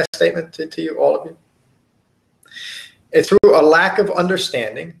sense, that last statement to you, all of you? It's through a lack of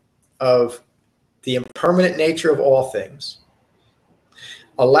understanding of the impermanent nature of all things,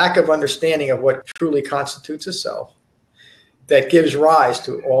 a lack of understanding of what truly constitutes a self that gives rise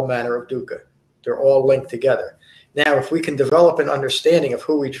to all manner of dukkha. They're all linked together. Now, if we can develop an understanding of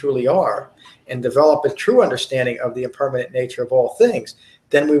who we truly are and develop a true understanding of the impermanent nature of all things,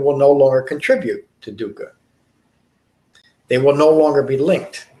 then we will no longer contribute to dukkha. They will no longer be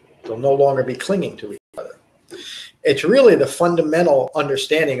linked. They'll no longer be clinging to each other. It's really the fundamental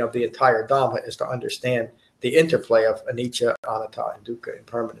understanding of the entire Dhamma is to understand the interplay of anicca, anatta, and dukkha,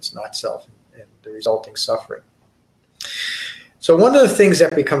 impermanence, not self, and the resulting suffering. So one of the things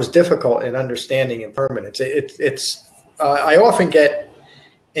that becomes difficult in understanding impermanence, I often get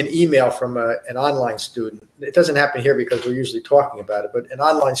an email from an online student. It doesn't happen here because we're usually talking about it, but an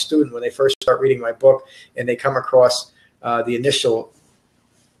online student, when they first start reading my book and they come across the initial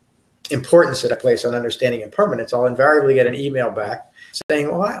importance that I place on understanding impermanence, I'll invariably get an email back saying,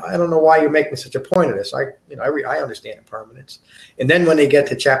 well, I don't know why you're making such a point of this. I understand impermanence. And then when they get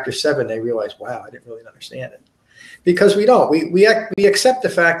to chapter 7, they realize, wow, I didn't really understand it. Because we don't. We accept the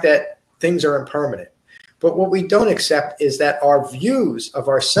fact that things are impermanent. But what we don't accept is that our views of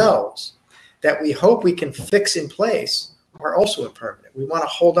ourselves that we hope we can fix in place are also impermanent. We want to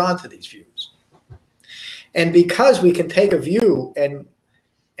hold on to these views. And because we can take a view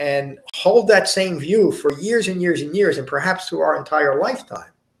and hold that same view for years and years and years, and perhaps through our entire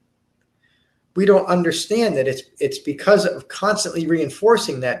lifetime, we don't understand that it's because of constantly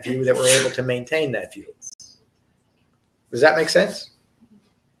reinforcing that view that we're able to maintain that view. Does that make sense?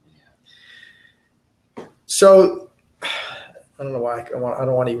 So, I don't know why I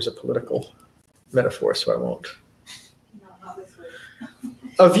don't want to use a political metaphor, so I won't.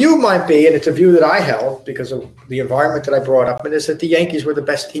 A view might be, and it's a view that I held because of the environment that I brought up in, is that the Yankees were the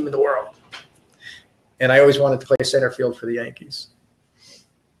best team in the world. And I always wanted to play center field for the Yankees.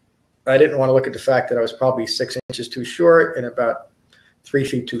 I didn't want to look at the fact that I was probably 6 inches too short and about 3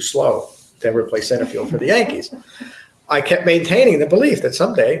 feet too slow to ever play center field for the Yankees. I kept maintaining the belief that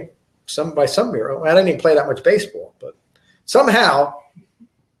someday, by some miracle, I didn't even play that much baseball, but somehow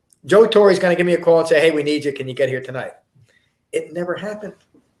Joe Torre's going to give me a call and say, hey, we need you. Can you get here tonight? It never happened.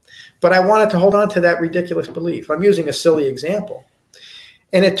 But I wanted to hold on to that ridiculous belief. I'm using a silly example.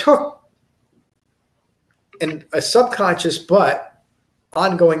 And it took a subconscious but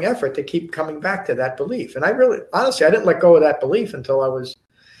ongoing effort to keep coming back to that belief. And honestly, I didn't let go of that belief until I was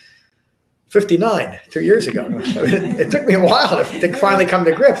 59, 2 years ago. It took me a while to finally come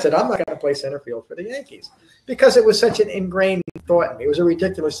to grips that I'm not going to play center field for the Yankees because it was such an ingrained thought in me. It was a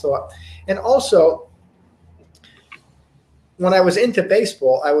ridiculous thought. And also, when I was into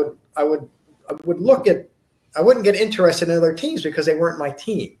baseball, I wouldn't get interested in other teams because they weren't my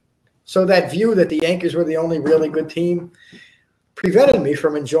team. So that view that the Yankees were the only really good team prevented me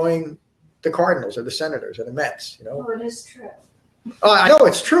from enjoying the Cardinals or the Senators or the Mets. You know? Oh, it is true. I know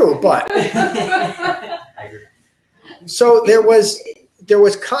it's true, but so there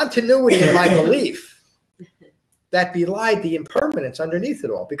was continuity in my belief that belied the impermanence underneath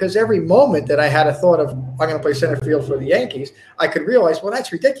it all. Because every moment that I had a thought of, I'm going to play center field for the Yankees, I could realize, well,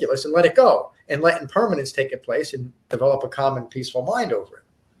 that's ridiculous, and let it go and let impermanence take its place and develop a calm and peaceful mind over it.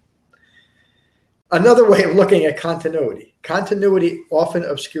 Another way of looking at continuity. Continuity often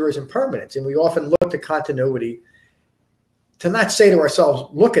obscures impermanence, and we often look to continuity to not say to ourselves,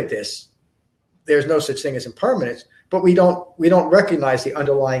 look at this, there's no such thing as impermanence, but we don't recognize the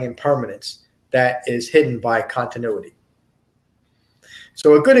underlying impermanence that is hidden by continuity.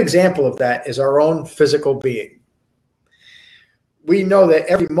 So a good example of that is our own physical being. We know that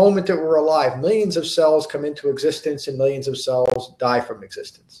every moment that we're alive, millions of cells come into existence and millions of cells die from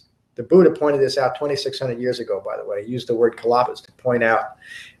existence. The Buddha pointed this out 2,600 years ago, by the way. He used the word kalapas to point out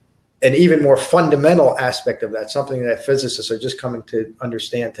an even more fundamental aspect of that, something that physicists are just coming to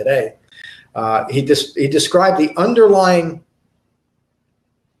understand today. He described the underlying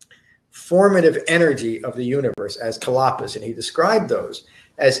formative energy of the universe as kalapas, and he described those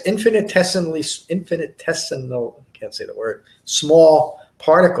as infinitesimal, I can't say the word, small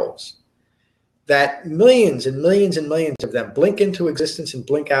particles that millions and millions and millions of them blink into existence and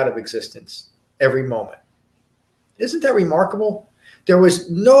blink out of existence every moment. Isn't that remarkable? There was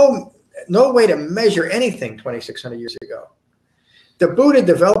no way to measure anything 2,600 years ago. The Buddha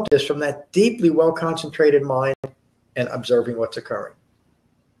developed this from that deeply well-concentrated mind and observing what's occurring.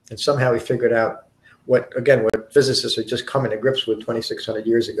 And somehow he figured out what physicists are just coming to grips with 2,600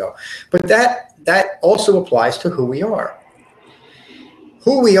 years ago. But that also applies to who we are.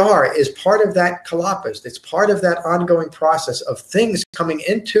 Who we are is part of that kalapas. It's part of that ongoing process of things coming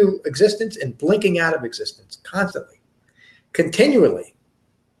into existence and blinking out of existence constantly, continually.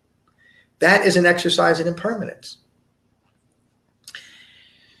 That is an exercise in impermanence.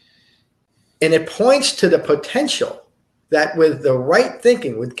 And it points to the potential that with the right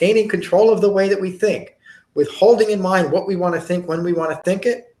thinking, with gaining control of the way that we think, with holding in mind what we want to think when we want to think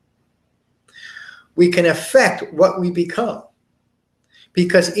it, we can affect what we become.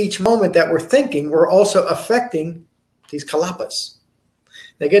 Because each moment that we're thinking, we're also affecting these kalapas.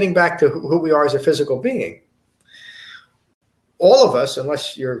 Now, getting back to who we are as a physical being, all of us,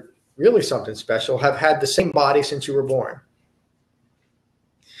 unless you're really something special, have had the same body since you were born.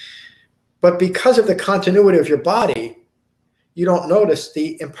 But because of the continuity of your body, you don't notice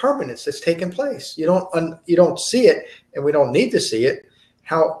the impermanence that's taken place. You don't see it, and we don't need to see it,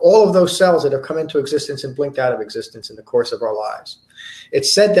 how all of those cells that have come into existence and blinked out of existence in the course of our lives.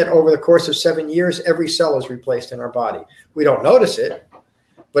 It's said that over the course of 7 years, every cell is replaced in our body. We don't notice it,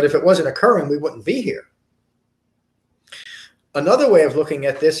 but if it wasn't occurring, we wouldn't be here. Another way of looking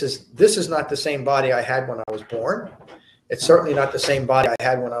at this is not the same body I had when I was born. It's certainly not the same body I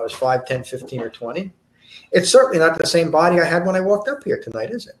had when I was 5, 10, 15, or 20. It's certainly not the same body I had when I walked up here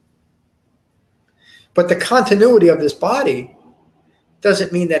tonight, is it? But the continuity of this body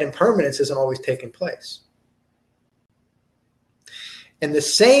doesn't mean that impermanence isn't always taking place. And the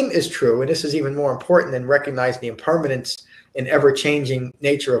same is true, and this is even more important than recognizing the impermanence and ever-changing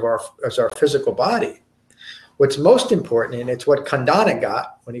nature of our physical body. What's most important, and it's what Kandana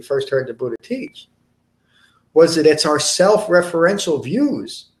got when he first heard the Buddha teach, was that it's our self-referential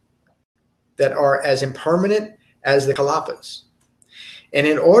views that are as impermanent as the kalapas. And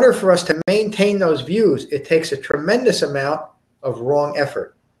in order for us to maintain those views, it takes a tremendous amount of wrong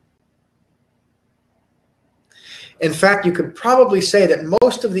effort. In fact, you could probably say that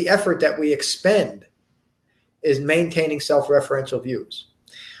most of the effort that we expend is maintaining self-referential views.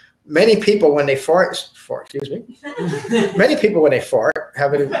 Many people, when they many people, when they fart,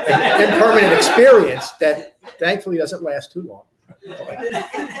 have an impermanent experience that thankfully doesn't last too long.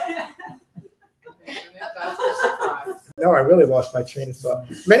 No, I really lost my train of thought.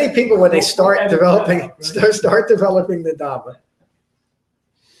 Many people, when they start developing the Dhamma,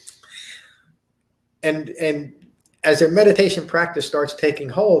 and as their meditation practice starts taking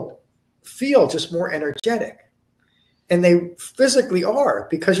hold, feel just more energetic. And they physically are,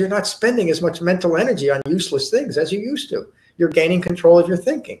 because you're not spending as much mental energy on useless things as you used to. You're gaining control of your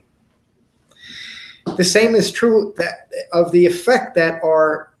thinking. The same is true of the effect that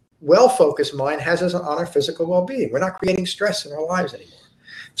our well-focused mind has on our physical well-being. We're not creating stress in our lives anymore.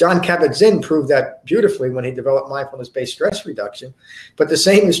 John Kabat-Zinn proved that beautifully when he developed mindfulness-based stress reduction, but the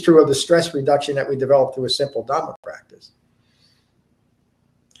same is true of the stress reduction that we develop through a simple Dhamma practice.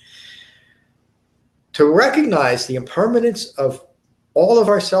 To recognize the impermanence of all of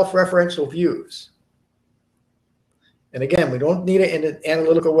our self-referential views, and again, we don't need it in an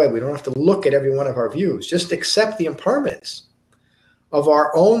analytical way. We don't have to look at every one of our views. Just accept the impermanence of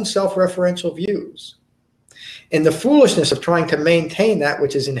our own self-referential views and the foolishness of trying to maintain that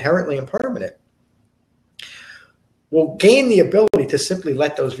which is inherently impermanent. We'll gain the ability to simply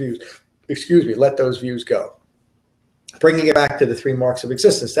let those views go. Bringing it back to the 3 marks of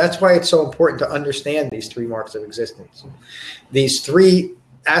existence. That's why it's so important to understand these 3 marks of existence. These 3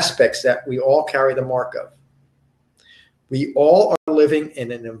 aspects that we all carry the mark of. We all are living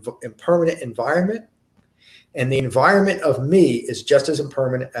in an impermanent environment, and the environment of me is just as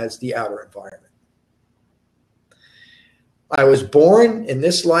impermanent as the outer environment. I was born in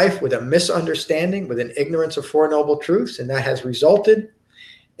this life with a misunderstanding, with an ignorance of 4 noble truths, and that has resulted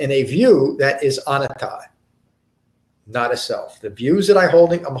in a view that is anatta, not a self. The views that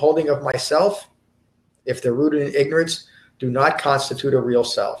I'm holding of myself, if they're rooted in ignorance, do not constitute a real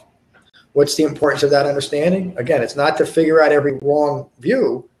self. What's the importance of that understanding? Again, it's not to figure out every wrong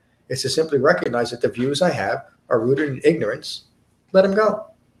view. It's to simply recognize that the views I have are rooted in ignorance. Let them go.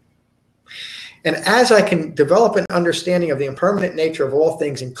 And as I can develop an understanding of the impermanent nature of all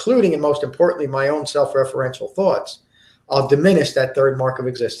things, including and most importantly my own self-referential thoughts, I'll diminish that 3rd mark of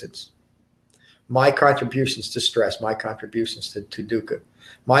existence. My contributions to stress, my contributions to dukkha,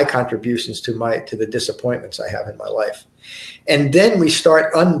 my contributions to the disappointments I have in my life. And then we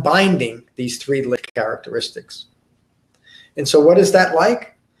start unbinding these 3 linked characteristics. And so what is that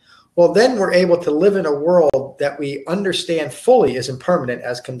like? Well, then we're able to live in a world that we understand fully is impermanent,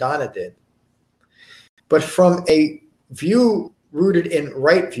 as Kandana did, but from a view rooted in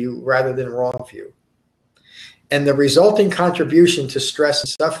right view rather than wrong view. And the resulting contribution to stress and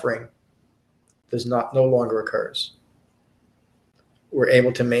suffering no longer occurs. We're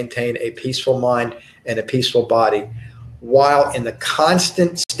able to maintain a peaceful mind and a peaceful body while in the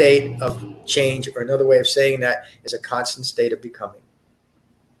constant state of change, or another way of saying that is a constant state of becoming.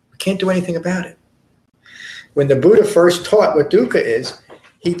 We can't do anything about it. When the Buddha first taught what dukkha is,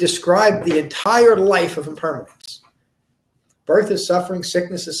 he described the entire life of impermanence. Birth is suffering,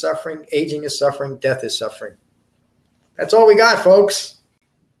 sickness is suffering, aging is suffering, death is suffering. That's all we got, folks.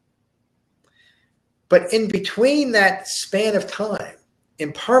 But in between that span of time,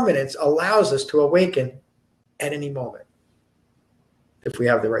 impermanence allows us to awaken at any moment if we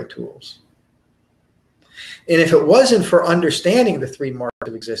have the right tools. And if it wasn't for understanding the three marks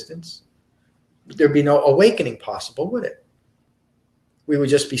of existence, there'd be no awakening possible, would it? We would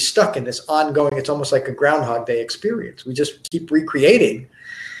just be stuck in this ongoing, it's almost like a Groundhog Day experience. We just keep recreating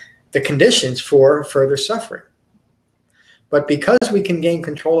the conditions for further suffering. But because we can gain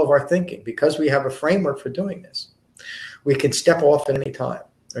control of our thinking, because we have a framework for doing this, we can step off at any time.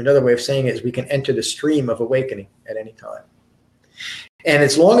 Or another way of saying it is we can enter the stream of awakening at any time. And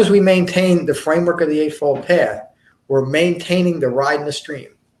as long as we maintain the framework of the Eightfold Path, we're maintaining the ride in the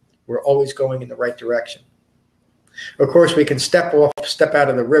stream. We're always going in the right direction. Of course, we can step out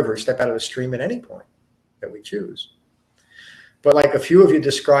of the river, step out of the stream at any point that we choose. But like a few of you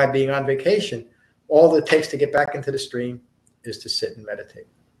described being on vacation, all it takes to get back into the stream is to sit and meditate,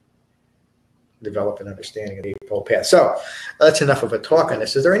 develop an understanding of the Eightfold Path. So that's enough of a talk on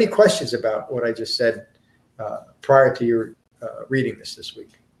this. Is there any questions about what I just said prior to your reading this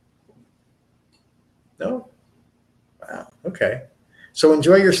week? No? Wow, okay. So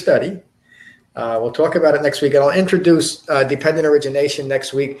enjoy your study. We'll talk about it next week, and I'll introduce dependent origination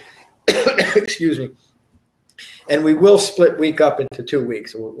next week. Excuse me. And we will split week up into 2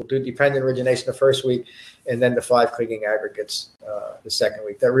 weeks. We'll do dependent origination the first week, and then the 5 clinging aggregates the second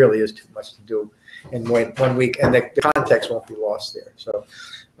week. That really is too much to do in 1 week, and the context won't be lost there. So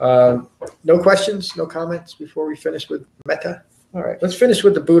no questions, no comments before we finish with metta? All right, let's finish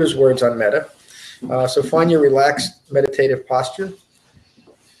with the Buddha's words on metta. So find your relaxed meditative posture,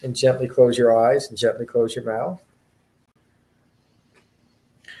 and gently close your eyes and gently close your mouth.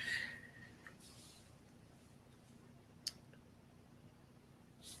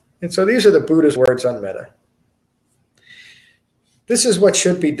 And so these are the Buddha's words on metta. This is what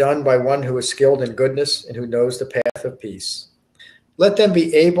should be done by one who is skilled in goodness and who knows the path of peace. Let them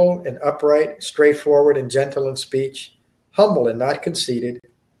be able and upright, straightforward and gentle in speech, humble and not conceited,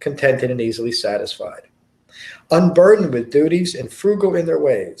 contented and easily satisfied, unburdened with duties and frugal in their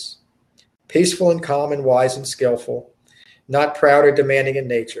ways, peaceful and calm and wise and skillful, not proud or demanding in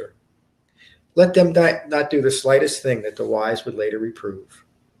nature. Let them not do the slightest thing that the wise would later reprove.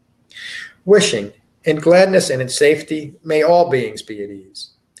 Wishing, in gladness and in safety, may all beings be at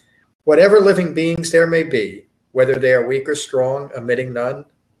ease. Whatever living beings there may be, whether they are weak or strong, omitting none,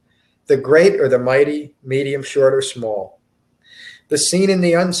 the great or the mighty, medium, short, or small, the seen and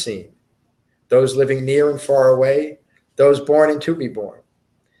the unseen, those living near and far away, those born and to be born,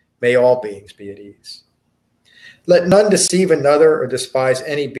 may all beings be at ease. Let none deceive another or despise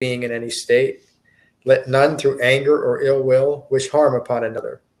any being in any state. Let none through anger or ill will wish harm upon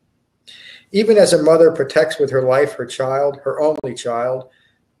another. Even as a mother protects with her life her child, her only child,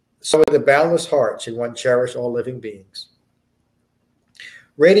 so with a boundless heart should one cherish all living beings.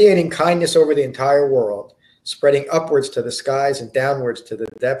 Radiating kindness over the entire world, spreading upwards to the skies and downwards to the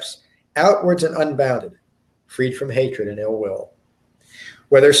depths, outwards and unbounded, freed from hatred and ill will.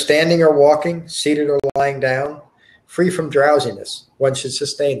 Whether standing or walking, seated or lying down, free from drowsiness, one should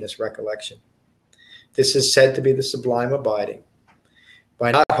sustain this recollection. This is said to be the sublime abiding.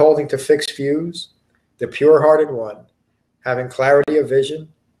 By not holding to fixed views, the pure-hearted one, having clarity of vision,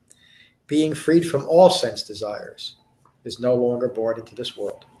 being freed from all sense desires, is no longer born into this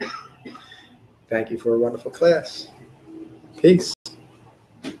world. Thank you for a wonderful class. Peace.